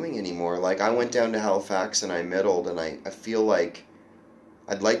doing anymore? Like, I went down to Halifax and I middled, and I feel like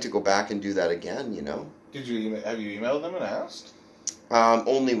I'd like to go back and do that again, you know? Have you emailed them and asked?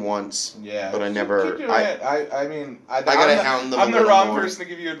 Only once. Yeah. But I never... Keep doing it. I mean... I gotta hound them I'm a the little wrong more. person to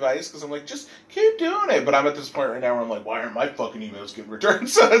give you advice, because I'm like, just keep doing it. But I'm at this point right now where I'm like, why aren't my fucking emails getting returned?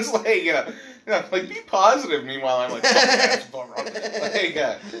 So it's like, you know, like, be positive. Meanwhile, I'm like, that's wrong. Like,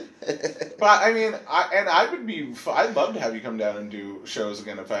 but I mean, I'd love to have you come down and do shows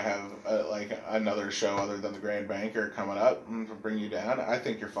again if I have like another show other than the Grand Banker coming up and bring you down. I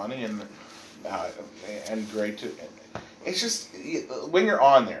think you're funny and great to. It's just when you're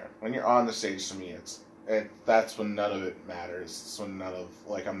on the stage, to me, that's when none of it matters. It's when none of,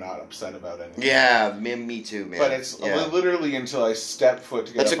 like, I'm not upset about anything. Yeah, me too, man. But it's literally until I step foot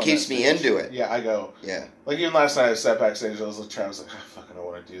to get That's up what on keeps that me stage. into it. Yeah, I go. Yeah. Like, even last night I sat backstage, I was like, Travis, like, fuck, I don't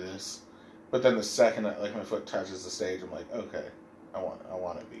want to do this. But then the second like my foot touches the stage, I'm like, okay, I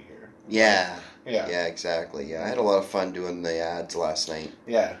want to be here. Yeah. Yeah. Yeah, exactly. Yeah, I had a lot of fun doing the ads last night.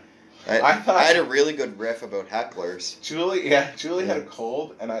 Yeah. I had a really good riff about hecklers. Julie had a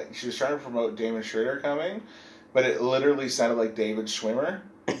cold, and she was trying to promote Damon Schroeder coming, but it literally sounded like David Schwimmer.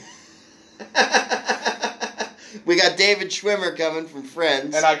 We got David Schwimmer coming from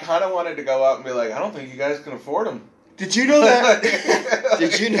Friends. And I kind of wanted to go up and be like, I don't think you guys can afford him. Did you know that?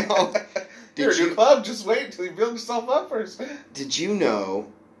 Did you know? You're a new club. Just wait until you build yourself up first. Did you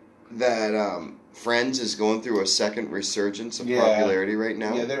know that Friends is going through a second resurgence of popularity right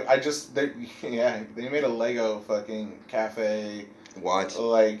now? Yeah, they made a Lego fucking cafe. What?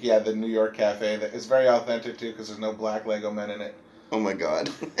 Like, yeah, the New York cafe. That is very authentic too, because there's no black Lego men in it. Oh my god.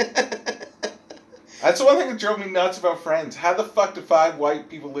 That's the one thing that drove me nuts about Friends. How the fuck do 5 white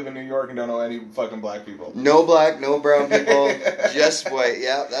people live in New York and don't know any fucking black people? No black, no brown people, just white.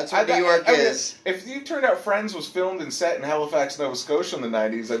 Yeah, that's what New York is. If you turned out Friends was filmed and set in Halifax, Nova Scotia in the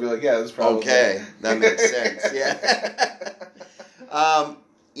 90s, I'd be like, yeah, that's probably... Okay, that makes sense, yeah.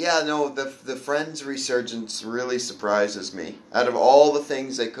 The Friends resurgence really surprises me. Out of all the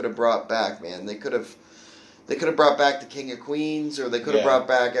things they could have brought back, man, they could have brought back the King of Queens, or they could have brought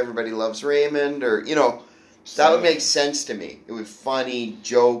back Everybody Loves Raymond, or, you know, that would make sense to me. It would funny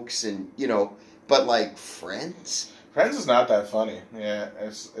jokes and, you know, but like Friends? Friends is not that funny. Yeah,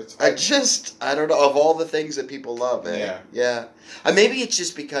 I don't know, of all the things that people love, Yeah. Yeah. Maybe it's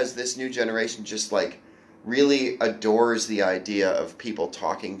just because this new generation just, like, really adores the idea of people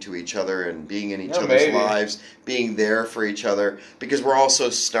talking to each other and being in each other's lives, being there for each other, because we're all so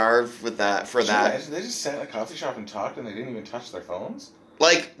starved for that. They just sat in a coffee shop and talked, and they didn't even touch their phones?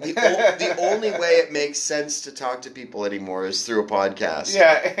 Like, the only way it makes sense to talk to people anymore is through a podcast.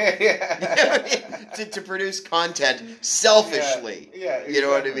 Yeah. to produce content selfishly. Yeah, exactly. You know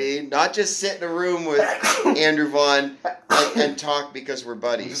what I mean? Not just sit in a room with Andrew Vaughn and talk because we're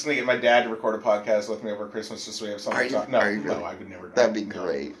buddies. I'm just going to get my dad to record a podcast with me over Christmas just so we have something to talk. No, I would never. That'd be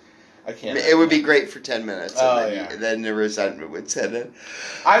great. I can't. It would be great for 10 minutes. And then the resentment would set in.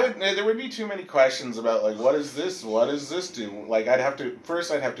 There would be too many questions about, like, what is this? What does this do? Like, I'd have to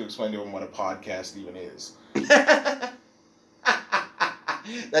explain to him what a podcast even is.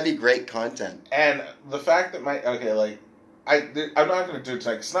 That'd be great content. And the fact that I'm not going to do it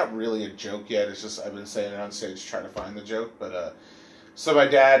tonight. It's not really a joke yet. It's just I've been saying it on stage trying to find the joke. But so my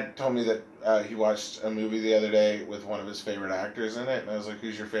dad told me that he watched a movie the other day with one of his favorite actors in it, and I was like,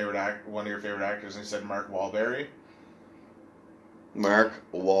 "Who's your favorite one of your favorite actors?" And he said Mark Wahlberg. Mark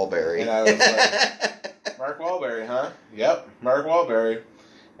Wahlberg. And I was like, Mark Wahlberg, huh? Yep, Mark Wahlberg.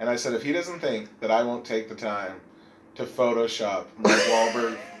 And I said, if he doesn't think that I won't take the time to Photoshop Mark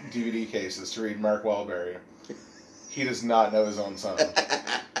Wahlberg DVD cases to read Mark Wahlberg, he does not know his own son.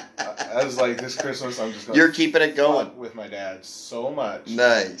 I was like, this Christmas, I'm just going You're keeping it going with my dad so much.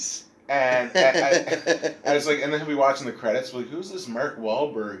 Nice. And I was like, and then he'll be watching the credits, like, who's this Mark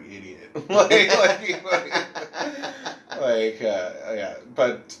Wahlberg idiot?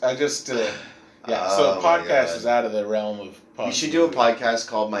 But I just, so podcast is out of the realm of possibility. You should do a podcast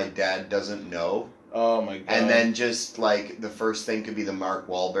called My Dad Doesn't Know. Oh my god. And then just, like, the first thing could be the Mark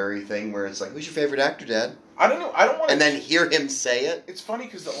Wahlberg thing, where it's like, who's your favorite actor, Dad? I don't know. I don't want to... And then hear him say it. It's funny,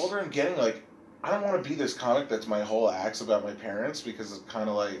 because the older I'm getting, like, I don't want to be this comic that's my whole act's about my parents, because it's kind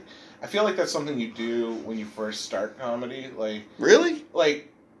of like... I feel like that's something you do when you first start comedy. Like... Really?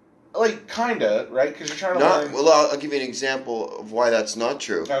 Like kinda, right? Because you're trying to learn... Well, I'll give you an example of why that's not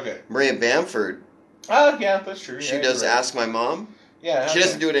true. Okay. Maria Bamford. Oh, yeah, that's true. She does Ask My Mom. Yeah. She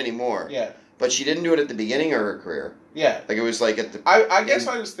doesn't do it anymore. Yeah. But she didn't do it at the beginning of her career. Yeah. Like, it was like at the... I guess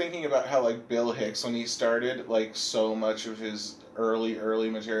I was thinking about how, like, Bill Hicks, when he started, like, so much of his early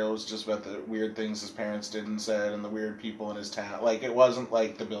material was just about the weird things his parents did and said and the weird people in his town. Like, it wasn't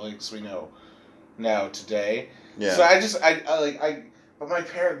like the Bill Hicks we know now today. Yeah. So but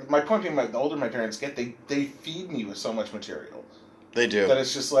my point being, the older my parents get, they feed me with so much material. They do. That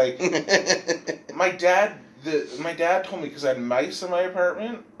it's just like, my dad told me, because I had mice in my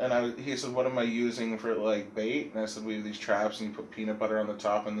apartment, and he said, what am I using for, like, bait? And I said, we have these traps, and you put peanut butter on the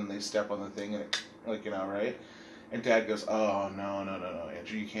top, and then they step on the thing, and it, like, you know, right? And Dad goes, oh, no,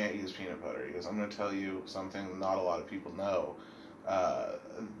 Andrew, you can't use peanut butter. He goes, I'm going to tell you something not a lot of people know.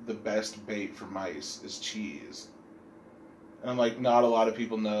 The best bait for mice is cheese. And I'm like, not a lot of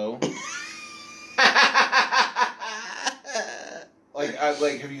people know. Like,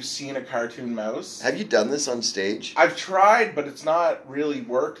 have you seen a cartoon mouse? Have you done this on stage? I've tried, but it's not really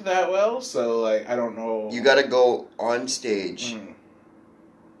worked that well, so, like, I don't know. You gotta go on stage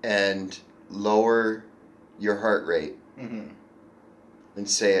and lower your heart rate and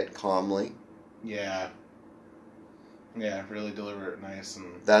say it calmly. Yeah. Yeah, really deliver it nice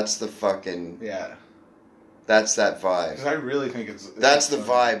and... That's the fucking... Yeah. That's that vibe. Because I really think That's the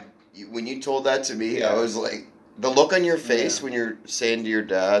vibe. When you told that to me, I was like... The look on your face when you're saying to your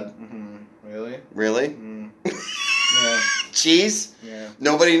dad... Really? Really? Yeah. Cheese? Yeah.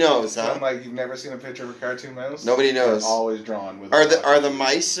 Nobody knows, huh? I'm like, you've never seen a picture of a cartoon mouse? Nobody knows. They're always drawn with... Are the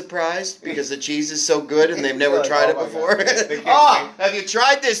mice surprised because the cheese is so good and they've never like, tried it before? Have you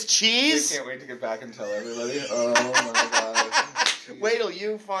tried this cheese? They can't wait to get back and tell everybody. Oh my god. Wait till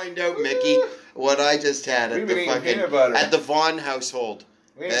you find out, Mickey, what I just had at the Vaughn household.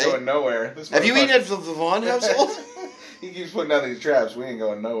 We ain't going nowhere. Have you eaten at the Vaughn household? He keeps putting down these traps. We ain't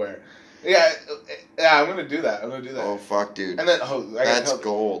going nowhere. Yeah, I'm gonna do that. Oh fuck, dude. And then that's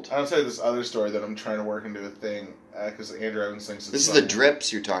gold. I'll tell you this other story that I'm trying to work into a thing because Andrew Evans thinks it's this funny. is the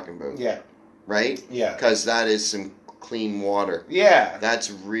drips you're talking about. Yeah. Right. Yeah. Because that is some clean water. Yeah.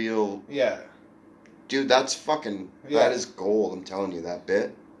 That's real. Yeah. Dude, that's fucking. Yeah. That is gold. I'm telling you that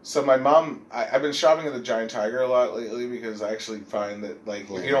bit. So my mom, I've been shopping at the Giant Tiger a lot lately because I actually find that, like,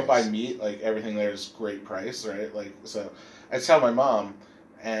 if you don't buy meat, like, everything there is great price, right? Like, so I tell my mom,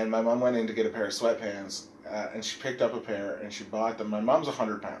 and my mom went in to get a pair of sweatpants, and she picked up a pair, and she bought them. My mom's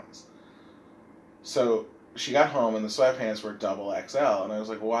 100 pounds. So she got home, and the sweatpants were double XL, and I was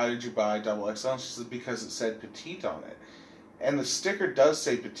like, why did you buy double XL? And she said, because it said petite on it. And the sticker does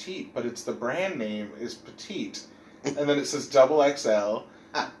say petite, but it's the brand name is petite. And then it says double XL.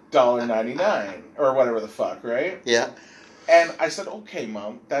 $1.99 or whatever the fuck, right? Yeah. And I said, okay,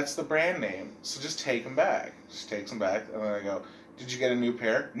 Mom, that's the brand name, so just take them back. She takes them back, and then I go, did you get a new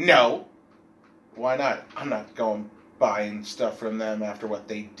pair? No. Why not? I'm not going buying stuff from them after what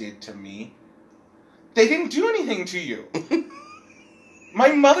they did to me. They didn't do anything to you. My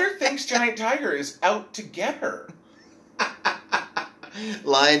mother thinks Giant Tiger is out to get her.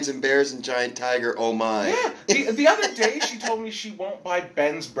 Lions and bears and Giant Tiger, oh my. Yeah. The other day she told me she won't buy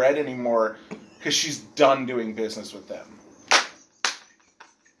Ben's bread anymore because she's done doing business with them.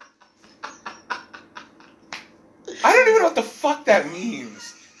 I don't even know what the fuck that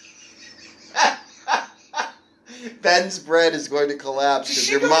means. Ben's bread is going to collapse because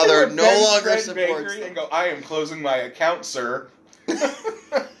your mother no longer supports them. And go, I am closing my account, sir.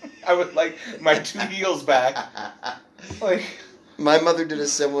 I would like my 2 heels back. Like... My mother did a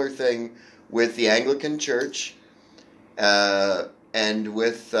similar thing with the Anglican Church and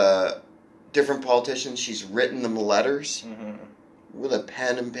with different politicians. She's written them letters with a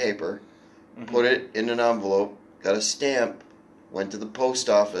pen and paper, put it in an envelope, got a stamp, went to the post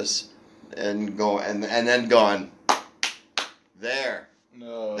office, and then gone. There.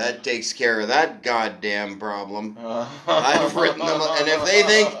 No. That takes care of that goddamn problem. I've written them, and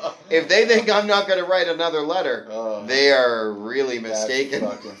if they think I'm not going to write another letter, they are really mistaken.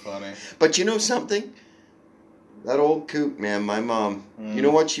 That's fucking funny. But you know something? That old coot, man, my mom. You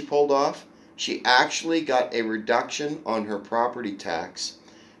know what she pulled off? She actually got a reduction on her property tax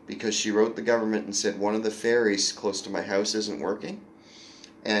because she wrote the government and said one of the ferries close to my house isn't working,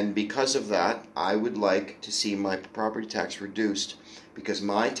 and because of that, I would like to see my property tax reduced. Because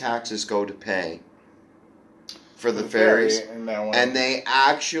my taxes go to pay for the ferries, and they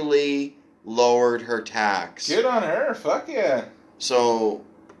actually lowered her tax. Good on her, fuck yeah. So,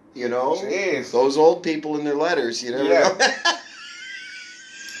 you know, jeez. Those old people in their letters, you never know.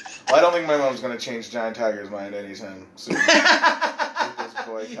 Well, I don't think my mom's going to change Giant Tiger's mind anytime soon.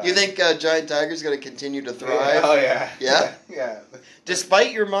 You think Giant Tiger's going to continue to thrive? Oh, yeah. Yeah? Yeah.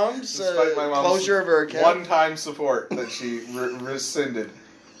 Despite your mom's closure of her account? One-time support that she rescinded.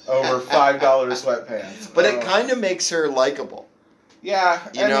 over $5 sweatpants. But it kind of makes her likable. Yeah,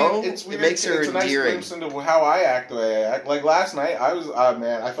 You know? it's weird. It makes her it's a nice endearing. glimpse into how I act the way I act. Like last night, I was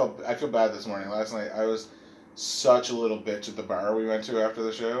I feel bad this morning. Last night, I was such a little bitch at the bar we went to after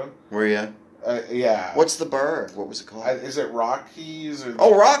the show. Were you? Yeah. What's the bar? What was it called? Is it Rockies? Or...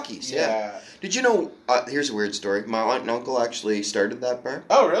 Oh, Rockies, yeah. Yeah. Did you know, here's a weird story. My aunt and uncle actually started that bar.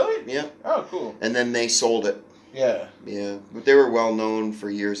 Oh, really? Yeah. Oh, cool. And then they sold it. Yeah. Yeah. But they were well known for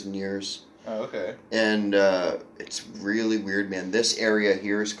years and years. Oh, okay. And it's really weird, man. This area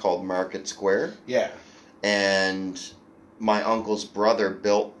here is called Market Square. Yeah. And my uncle's brother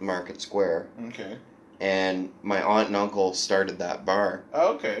built Market Square. Okay. And my aunt and uncle started that bar.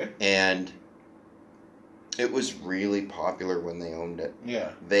 Oh, okay. And it was really popular when they owned it.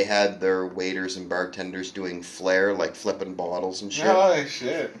 Yeah. They had their waiters and bartenders doing flair, like flipping bottles and shit. Oh,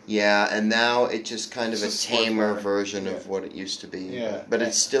 shit. Yeah, and now it's just kind of It's a a sports tamer bar. version Yeah. of what it used to be. Yeah. But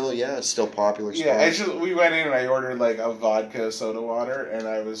it's still, it's still popular. Yeah, spot. it's just, we went in and I ordered like a vodka soda water, and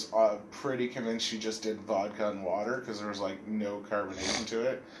I was pretty convinced she just did vodka and water because there was like no carbonation to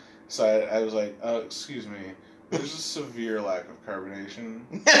it. So I was like, oh, excuse me, there's a severe lack of carbonation.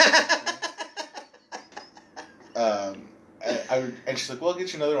 And she's like, well, I'll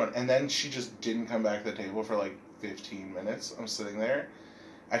get you another one. And then she just didn't come back to the table for like 15 minutes. I'm sitting there.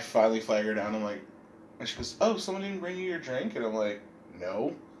 I finally flag her down. I'm like, and she goes, oh, someone didn't bring you your drink? And I'm like,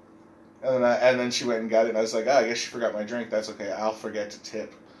 no. And then she went and got it. And I was like, oh, I guess she forgot my drink. That's okay. I'll forget to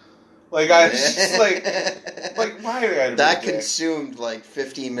tip. Like, I was just like, why did I do that consumed like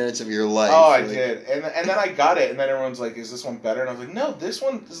 15 minutes of your life. Oh, I like, did. And then I got it. And then everyone's like, is this one better? And I was like, no, this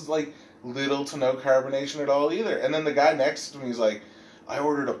one is like little to no carbonation at all either. And then the guy next to me is like, I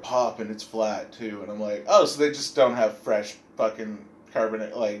ordered a pop and it's flat too. And I'm like, oh, so they just don't have fresh fucking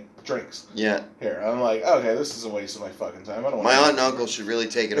carbonate like drinks. Yeah. Here, I'm like, okay, this is a waste of my fucking time. I don't. My want aunt and uncle should really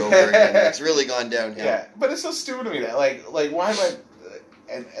take it over again. It's really gone downhill. Yeah, but it's so stupid to me that like why am I?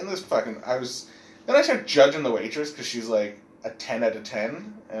 And this fucking then I start judging the waitress because she's like a 10 out of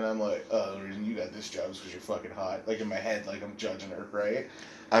 10, and I'm like, oh, the reason you got this job is because you're fucking hot. Like in my head, like I'm judging her, right?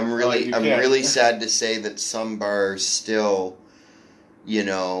 I'm really sad to say that some bars still,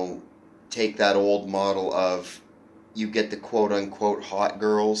 take that old model of you get the quote unquote hot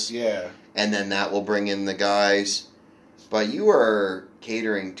girls. Yeah. And then that will bring in the guys. But you are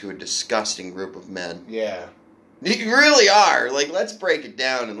catering to a disgusting group of men. Yeah. You really are. Like, let's break it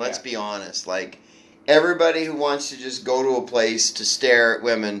down and let's be honest. Like, everybody who wants to just go to a place to stare at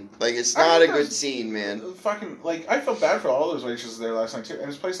women, like, it's not a good scene, man. Fucking, like, I felt bad for all those waitresses there last night, too. And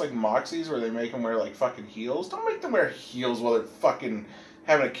this place like Moxie's where they make them wear, like, fucking heels. Don't make them wear heels while they're fucking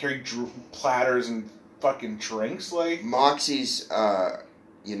having to carry platters and fucking drinks, like. Moxie's,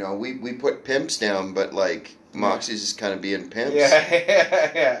 we put pimps down, but, like, Moxie's is kind of being pimps.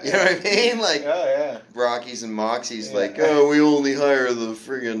 Yeah. You know what I mean? Like, oh, yeah. Rockies and Moxie's, like, oh, we only hire the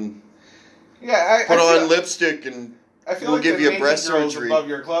friggin'... Yeah, put on lipstick and we'll like give the you a breast girls surgery. Above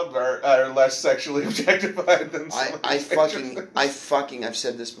your club are less sexually objectified than some I've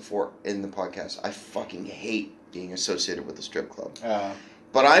said this before in the podcast. I fucking hate being associated with a strip club.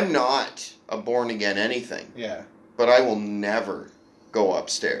 But I'm not a born again anything. Yeah. But I will never go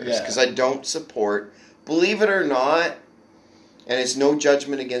upstairs because Yeah. I don't support. Believe it or not, and it's no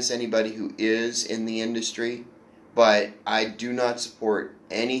judgment against anybody who is in the industry, but I do not support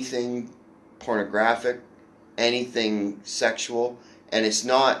anything pornographic, anything sexual, and it's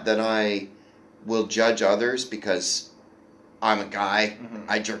not that I will judge others because I'm a guy. Mm-hmm.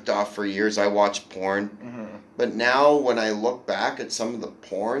 I jerked off for years. I watched porn. Mm-hmm. But now when I look back at some of the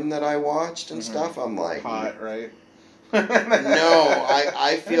porn that I watched and Mm-hmm. stuff, I'm like... Hot, right? No,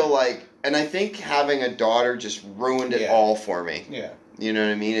 I feel like... And I think having a daughter just ruined it all for me. Yeah. You know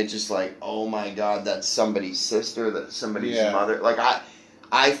what I mean? It's just like, oh my God, that's somebody's sister, that's somebody's Yeah. mother. Like,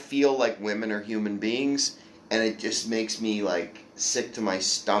 I feel like women are human beings, and it just makes me, like, sick to my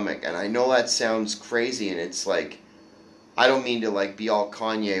stomach. And I know that sounds crazy, and it's like, I don't mean to, like, be all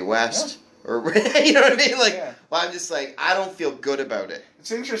Kanye West. Yeah. Or, you know what I mean? Like, well, I'm just like, I don't feel good about it.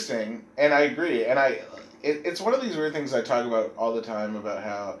 It's interesting, and I agree. And it's one of these weird things I talk about all the time about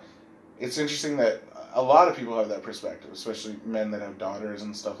how it's interesting that a lot of people have that perspective, especially men that have daughters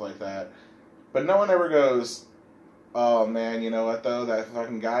and stuff like that. But no one ever goes, oh man, you know what though? That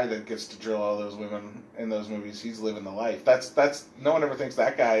fucking guy that gets to drill all those women in those movies, he's living the life. That's no one ever thinks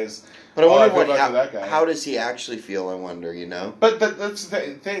that guy is. But I wonder that guy. How does he actually feel? I wonder, you know. But that's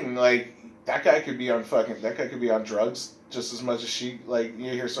the thing. Like that guy could be on drugs just as much as she. Like you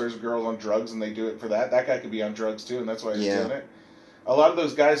hear stories of girls on drugs and they do it for that. That guy could be on drugs too, and that's why he's doing it. a lot of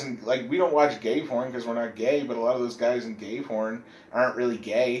those guys, like, we don't watch gay porn because we're not gay, but a lot of those guys in gay porn aren't really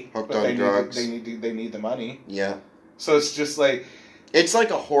gay. Hooked but on they drugs. They need the money. Yeah. So it's just like... It's like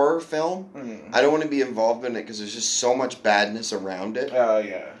a horror film. I don't want to be involved in it because there's just so much badness around it. Oh,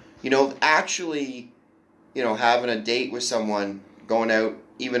 yeah. You know, actually, you know, having a date with someone, going out,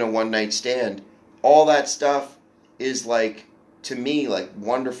 even a one-night stand, all that stuff is, like, to me, like,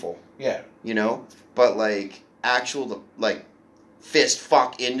 wonderful. Yeah. You know? But, like, actual, like, fist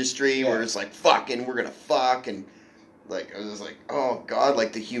fuck industry where it's like, fucking, we're gonna fuck, and, like, I was like, oh, God,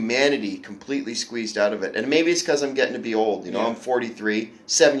 like, the humanity completely squeezed out of it. And maybe it's because I'm getting to be old, you know? I'm 43,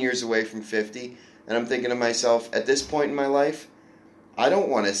 7 years away from 50, and I'm thinking to myself, at this point in my life, I don't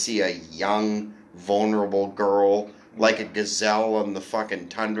want to see a young, vulnerable girl like a gazelle on the fucking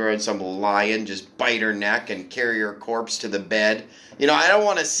tundra and some lion just bite her neck and carry her corpse to the bed. You know, I don't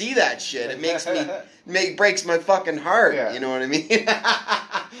want to see that shit. It makes me... breaks my fucking heart, you know what I mean?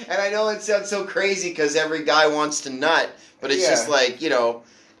 And I know it sounds so crazy because every guy wants to nut, but it's just like, you know,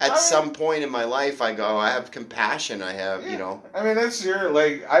 at some point in my life I go, I have compassion, I have, you know. I mean, that's your,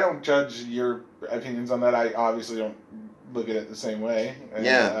 like, I don't judge your opinions on that. I obviously don't look at it the same way. And,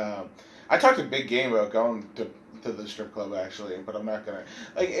 I talked to Big Game about going to the strip club, actually, but I'm not gonna,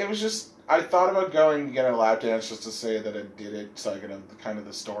 like, it was just, I thought about going to get a lap dance just to say that I did it, so I could have kind of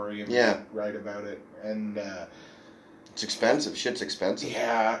the story and write about it, and it's expensive. Shit's expensive.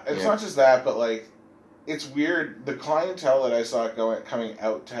 Yeah, it's not just that, but, like, it's weird. The clientele that I saw coming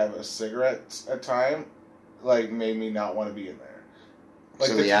out to have a cigarette at time, like, made me not want to be in there. Like,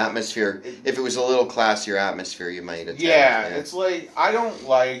 so the atmosphere, if it was a little classier atmosphere, you might attend. Yeah, it's like, I don't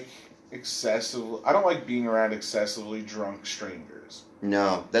like being around excessively drunk strangers.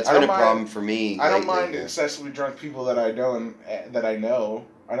 No, that's been a problem for me. I don't mind excessively drunk people that I know.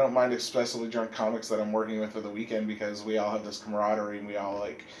 I don't mind excessively drunk comics that I'm working with for the weekend because we all have this camaraderie and we all,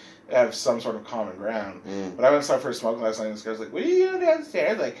 like, have some sort of common ground. But I went outside for a smoke last night and this girl's like, what are you doing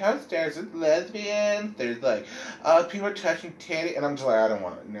downstairs? Like, downstairs with lesbians. There's, like, people are touching titty. And I'm just like, I don't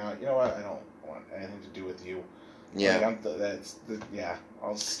want it. No, you know what? I don't want anything to do with you. Yeah. Like,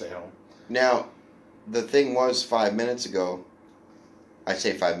 I'll stay home. Now, the thing was 5 minutes ago, I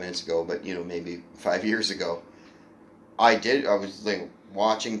say 5 minutes ago, but, you know, maybe 5 years ago, I was, like,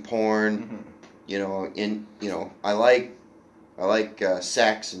 watching porn, you know, I like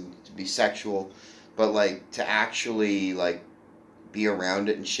sex and to be sexual, but, like, to actually, like, be around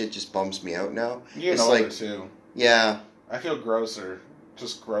it and shit just bums me out now. You're getting older, too. Yeah. I feel grosser.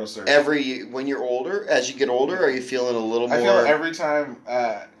 Just grosser. When you're older, as you get older, are you feeling a little more...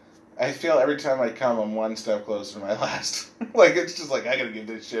 I feel every time I come, I'm one step closer to my last. Like, it's just like, I gotta give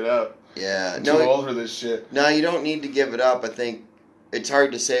this shit up. Yeah. I'm too old for this shit. No, you don't need to give it up. I think it's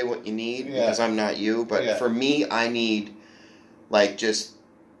hard to say what you need because I'm not you. But for me, I need, like, just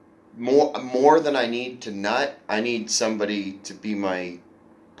more than I need to nut. I need somebody to be my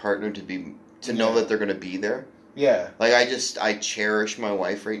partner, to know that they're going to be there. Yeah. Like, I cherish my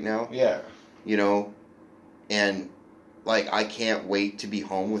wife right now. Yeah. You know, and, like, I can't wait to be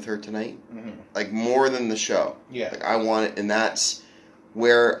home with her tonight. Like, more than the show. Yeah. Like, I want it, and that's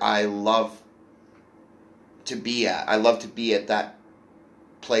where I love to be at. I love to be at that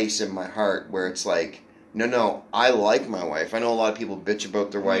place in my heart where it's like, no, I like my wife. I know a lot of people bitch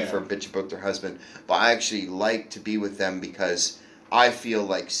about their wife or bitch about their husband, but I actually like to be with them because I feel,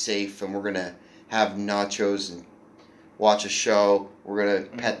 like, safe, and we're going to have nachos and watch a show. We're going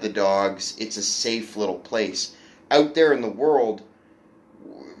to pet the dogs. It's a safe little place. Out there in the world,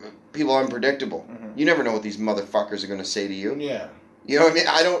 people are unpredictable. You never know what these motherfuckers are going to say to you. Yeah. You know what I mean?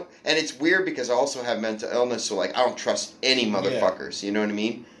 I don't, and it's weird because I also have mental illness, so, like, I don't trust any motherfuckers. You know what I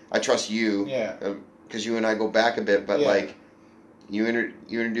mean? I trust you. Yeah. Because you and I go back a bit, but, like, you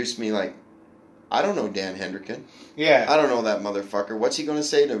introduced me, like, I don't know Dan Hendricken. Yeah. I don't know that motherfucker. What's he going to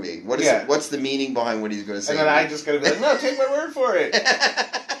say to me? What's the meaning behind what he's going to say? And then I just got to be like, no, take my word for it.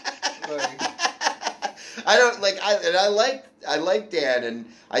 I don't, like, I like Dan, and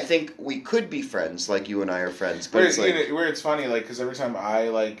I think we could be friends, like you and I are friends. But it's like, where it's funny, like, because every time I,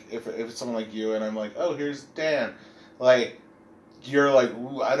 like, if it's someone like you and I'm like, oh, here's Dan, like, you're like,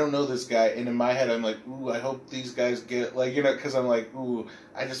 ooh, I don't know this guy, and in my head I'm like, ooh, I hope these guys get, like, you know, because I'm like, ooh,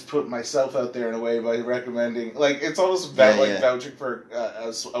 I just put myself out there in a way by recommending, like, it's almost vouching for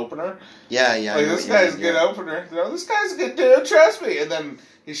as opener. Yeah. Like, this guy's a good opener. You know, this guy's a good dude, trust me. And then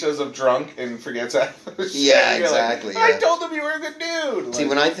he shows up drunk and forgets half of his shit. Yeah, exactly. Like, I told him you were a good dude. Like, see,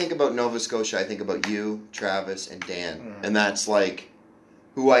 when I think about Nova Scotia, I think about you, Travis, and Dan. And that's, like,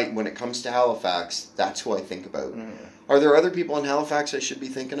 when it comes to Halifax, that's who I think about. Are there other people in Halifax I should be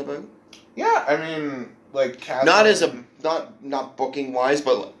thinking about? Yeah, I mean, like Catherine, Not as a not booking wise,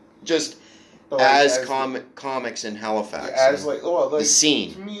 but just as comics in Halifax. As like the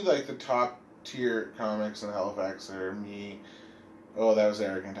scene. To me, like the top tier comics in Halifax are me. Oh, that was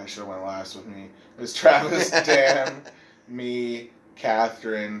arrogant. I should have went last with me. It was Travis, Dan, me,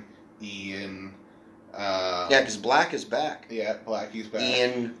 Catherine, Ian. Yeah, because Black is back. Yeah, Blackie's back.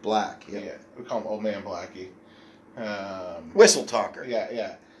 Ian Black. Yeah, we call him Old Man Blackie. Whistle talker.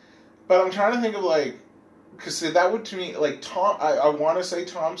 Yeah. But I'm trying to think of like, because that would to me like Tom. I want to say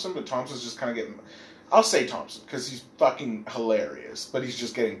Thompson, but Thompson's just kind of getting. I'll say Thompson because he's fucking hilarious, but he's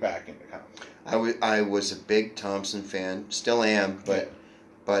just getting back into comedy. I was a big Thompson fan, still am,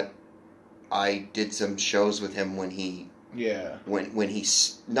 but I did some shows with him when he. Yeah. When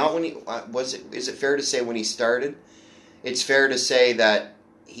he's not when he was it? Is it fair to say when he started? It's fair to say that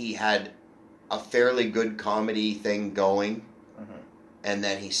he had a fairly good comedy thing going, and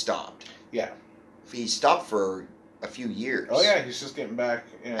then he stopped. Yeah. He stopped for a few years. Oh yeah, he's just getting back.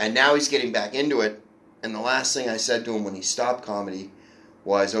 Yeah. And now he's getting back into it. And the last thing I said to him when he stopped comedy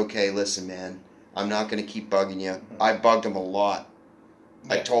was, "Okay, listen, man, I'm not going to keep bugging you." I bugged him a lot.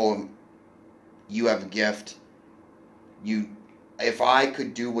 Yeah. I told him, "You have a gift. If I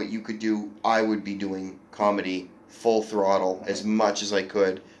could do what you could do, I would be doing comedy full throttle as much as I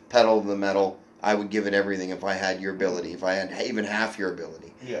could, pedal to the metal. I would give it everything if I had your ability, if I had even half your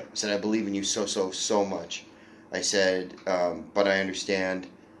ability." Yeah. I said, "I believe in you so much." I said, "But I understand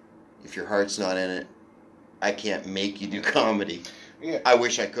if your heart's not in it, I can't make you do comedy." Yeah. I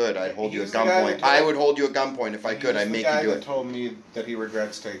wish I could. I'd hold you at gunpoint. I would hold you at gunpoint if I could. I'd make you do it. The guy that told me that he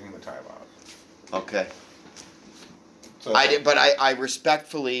regrets taking the time off. Okay. So, I did, but I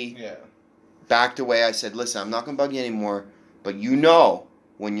respectfully backed away. I said, "Listen, I'm not going to bug you anymore, but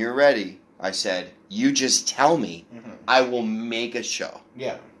when you're ready," I said, "you just tell me. I will make a show."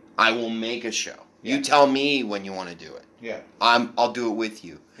 Yeah. I will make a show. Yeah. You tell me when you want to do it. Yeah. I'll do it with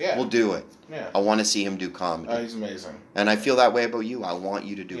you. Yeah. We'll do it. Yeah. I want to see him do comedy. Oh, he's amazing. And I feel that way about you. I want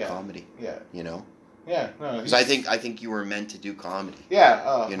you to do comedy. Yeah. You know? Yeah. No. Because I think you were meant to do comedy. Yeah.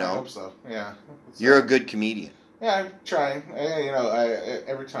 Oh, you know? I hope so. Yeah. You're a good comedian. Yeah, I'm trying.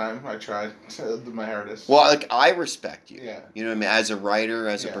 Every time I try to do my hardest. Well, like, I respect you. Yeah. You know what I mean? As a writer,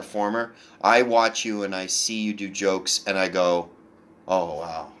 as a performer, I watch you and I see you do jokes and I go, "Oh,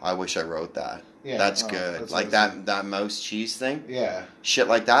 wow, I wish I wrote that." Yeah. That's good. That's like that mouse cheese thing. Yeah. Shit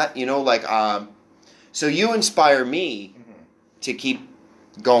like that. You know, like, so you inspire me to keep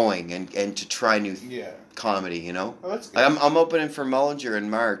going and to try new comedy, you know? Oh, that's good. Like I'm opening for Mullinger in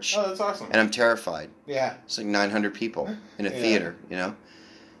March. Oh, that's awesome. And I'm terrified. Yeah. It's like 900 people in a theater, you know?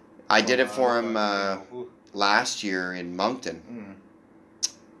 I did it for him last year in Moncton.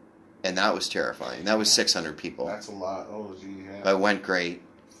 And that was terrifying. That was 600 people. That's a lot. Oh, gee, yeah. But it went great.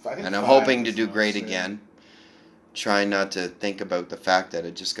 And I'm hoping to do great again. Trying not to think about the fact that I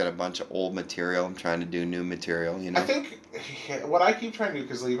just got a bunch of old material. I'm trying to do new material, you know? I think what I keep trying to do,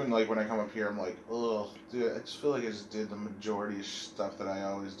 because even like when I come up here, I'm like, ugh, dude, I just feel like I just did the majority of stuff that I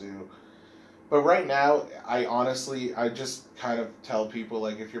always do. But right now, I just kind of tell people,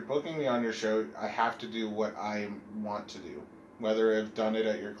 like, if you're booking me on your show, I have to do what I want to do. Whether I've done it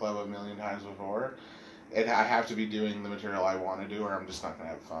at your club a million times before, I have to be doing the material I want to do, or I'm just not going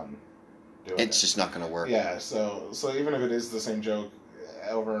to have fun. It's just not going to work. Yeah, so even if it is the same joke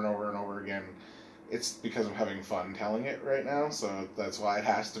over and over and over again, it's because I'm having fun telling it right now, so that's why it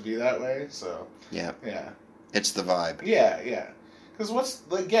has to be that way, so... Yeah. It's the vibe. Yeah. Because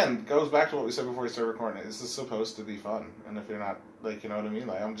goes back to what we said before we started recording. This is supposed to be fun, and if you're not, like, you know what I mean?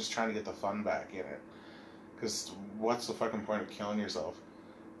 Like, I'm just trying to get the fun back in it. Because what's the fucking point of killing yourself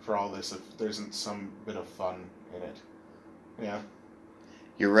for all this if there isn't some bit of fun in it? Yeah.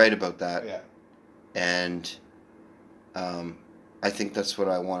 You're right about that. Yeah. And I think that's what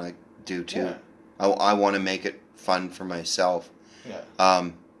I want to do too. Yeah. I want to make it fun for myself. Yeah.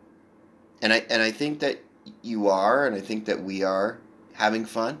 And I think that you are, and I think that we are having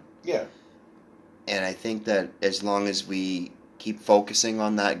fun. Yeah. And I think that as long as we keep focusing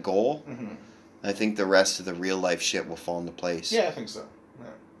on that goal, I think the rest of the real life shit will fall into place. Yeah, I think so.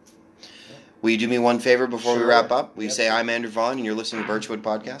 Will you do me one favor before we wrap up? Will you say, "I'm Andrew Vaughn, and you're listening to Birchwood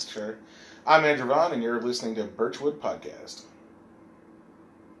Podcast"? Sure. I'm Andrew Vaughn, and you're listening to Birchwood Podcast.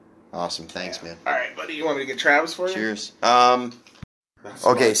 Awesome. Thanks, man. All right, buddy. You want me to get Travis for you? Cheers.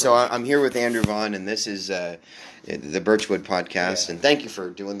 Okay, so I'm here with Andrew Vaughn, and this is the Birchwood podcast, and thank you for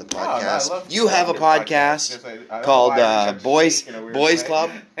doing the Oh, no, I podcast. love- You I have a love your podcast podcast. I don't called know why I just Boys speak in a weird Boys way.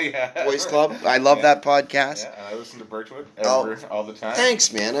 Club. Yeah. Boys Club. I love Yeah. that podcast. Yeah, and I listen to Birchwood Oh, all the time.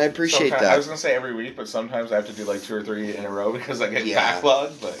 Thanks, man. I appreciate Sometimes, I was that. gonna say every week, but sometimes I have to do like 2 or 3 in a row because I get Yeah.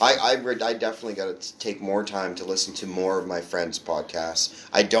 backlogged. But I definitely got to take more time to listen to more of my friends' podcasts.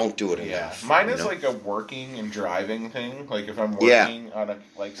 I don't do it yeah, enough. mine is you know? like a working and driving thing. Like if I'm Yeah. working on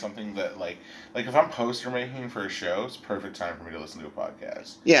something that like if I'm poster making for a show, it's a perfect time for me to listen to a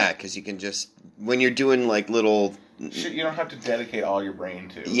podcast. Yeah, because you can just when you're doing like little. Shit, you don't have to dedicate all your brain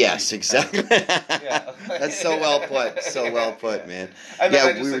to. Yes, exactly. Yeah. That's so well put. So well put, man. And then Yeah,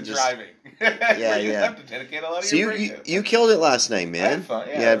 I just we were said just- driving. Yeah, You yeah. have to dedicate a lot of So your you, brain you to. killed it last night, I man. had fun.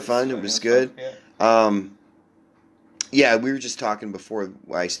 Yeah, you had fun. It was good. Fun, yeah. Yeah, we were just talking before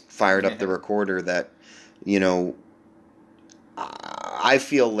I fired up the recorder that, you know, I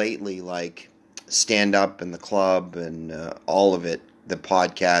feel lately like stand up and the club and all of it, the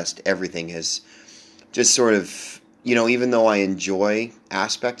podcast, everything has just sort of, you know, even though I enjoy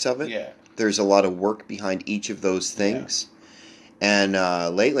aspects of it, Yeah. there's a lot of work behind each of those things. And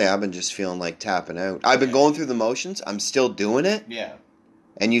lately I've been just feeling like tapping out. I've been going through the motions. I'm still doing it. Yeah.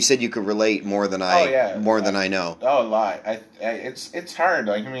 And you said you could relate more than Oh, yeah. than I know. Oh, a lot. It's hard.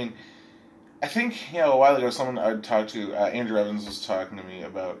 Like, I mean, I think, a while ago, someone I talked to, Andrew Evans was talking to me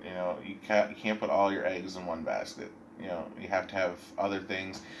about, you can't put all your eggs in one basket. You have to have other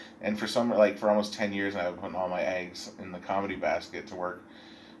things. And for for almost 10 years, I've been putting all my eggs in the comedy basket to work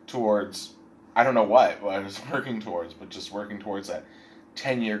towards, I don't know what I was working towards, but just working towards that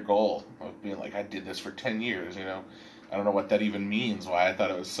 10-year goal of being like, I did this for 10 years, I don't know what that even means, why I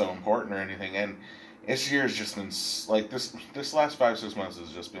thought it was so important or anything. And this year's just been, like, this last 5-6 months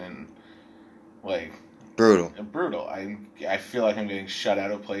has just been, like... Brutal. I feel like I'm getting shut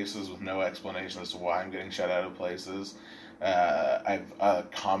out of places with no explanation as to why I'm getting shut out of places. I've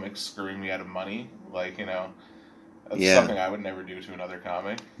comics screwing me out of money, like, that's something I would never do to another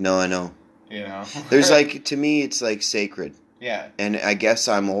comic. No, I know. There's like, to me, it's like sacred. Yeah. And I guess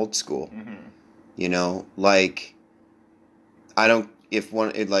I'm old school. Mm-hmm. Like, I don't, if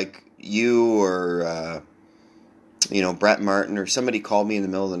one, like you or, Brett Martin or somebody called me in the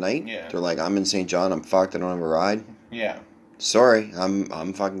middle of the night. Yeah. They're like, I'm in St. John, I'm fucked, I don't have a ride. Yeah. Sorry,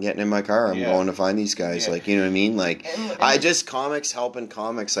 I'm fucking getting in my car. I'm going to find these guys. Yeah. Like, you know what I mean? Like, and I just comics helping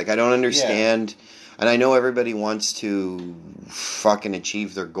comics. Like, I don't understand. And I know everybody wants to fucking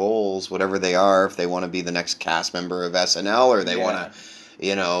achieve their goals, whatever they are. If they want to be the next cast member of SNL, or they want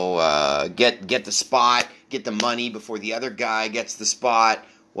to, get the spot, get the money before the other guy gets the spot.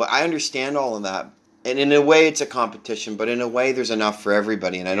 Well, I understand all of that. And in a way, it's a competition. But in a way, there's enough for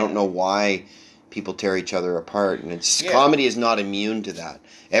everybody. And I don't know why people tear each other apart, and it's comedy is not immune to that.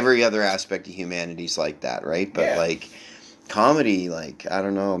 Every other aspect of humanity is like that, right? But like comedy, like, I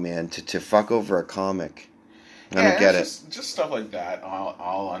don't know, man, to fuck over a comic, I don't get it. Just stuff like that,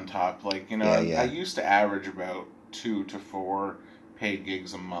 all on top. Like, I used to average about 2 to 4 paid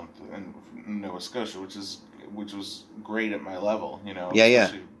gigs a month in Nova Scotia, which was great at my level,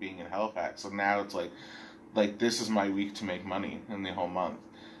 especially being in Halifax. So now it's like this is my week to make money in the whole month.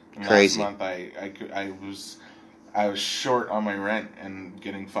 And Crazy. last month I was short on my rent, and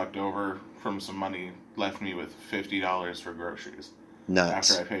getting fucked over from some money left me with $50 for groceries.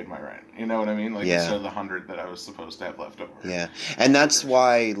 Nuts. After I paid my rent. You know what I mean? Like, instead of the 100 that I was supposed to have left over. Yeah. And that's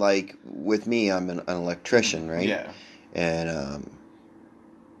why, like, with me, I'm an electrician, right? Yeah. And,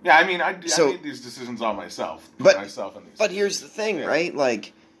 yeah, I mean, I made these decisions all myself. But But here's the thing, right?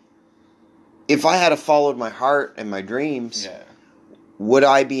 Like, if I had followed my heart and my dreams, would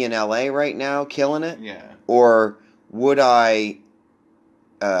I be in LA right now killing it? Yeah. Or would I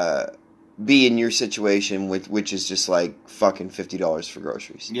be in your situation, which is just like fucking $50 for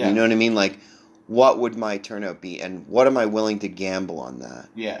groceries? Yeah. You know what I mean? Like, what would my turnout be, and what am I willing to gamble on that?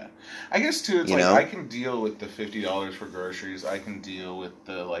 Yeah. I guess, too, it's I can deal with the $50 for groceries. I can deal with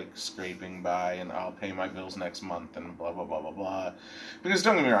the, scraping by, and I'll pay my bills next month, and blah, blah, blah, blah, blah. Because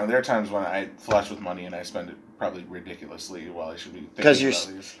don't get me wrong, there are times when I flush with money, and I spend it probably ridiculously while I should be thinking about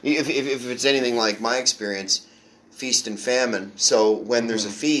these. If it's anything like my experience, feast and famine. So when there's a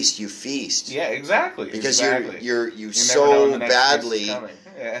feast, you feast. Yeah, exactly. Because you you never know so when the next badly feast is coming.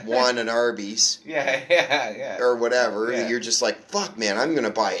 want an Arby's. Yeah. Or whatever. Yeah. You're just like, fuck, man, I'm going to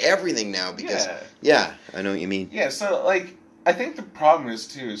buy everything now because, I know what you mean. Yeah, so, I think the problem is,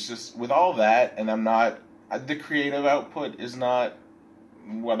 too, is just with all that, and the creative output is not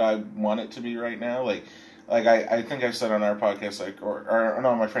what I want it to be right now. I think I've said on our podcast, or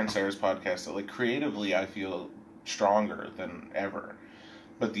no, my friend Sarah's podcast, that, creatively I feel stronger than ever.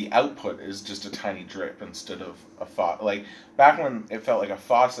 but the output is just a tiny drip instead of a faucet. Like, back when it felt like a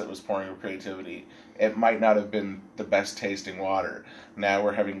faucet was pouring with creativity, it might not have been the best tasting water. Now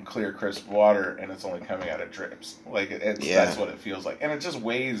we're having clear, crisp water, and it's only coming out of drips. Like, that's what it feels like. And it just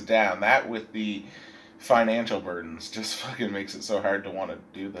weighs down. That with the financial burdens just fucking makes it so hard to want to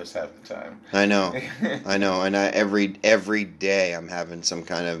do this half the time. I know. And every day I'm having some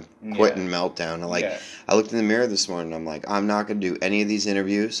kind of quitting meltdown. I looked in the mirror this morning, I'm like, I'm not going to do any of these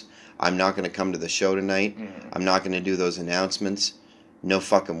interviews. I'm not going to come to the show tonight. I'm not going to do those announcements. No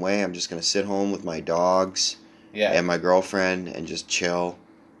fucking way. I'm just going to sit home with my dogs and my girlfriend and just chill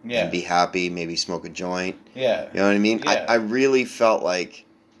and be happy, maybe smoke a joint. Yeah. You know what I mean? Yeah. I really felt like,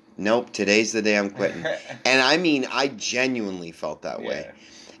 nope, today's the day I'm quitting. And I mean, I genuinely felt that way.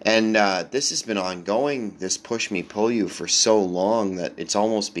 And this has been ongoing, this push me, pull you for so long that it's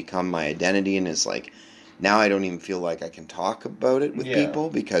almost become my identity, and it's like, now I don't even feel like I can talk about it with people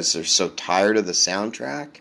because they're so tired of the soundtrack.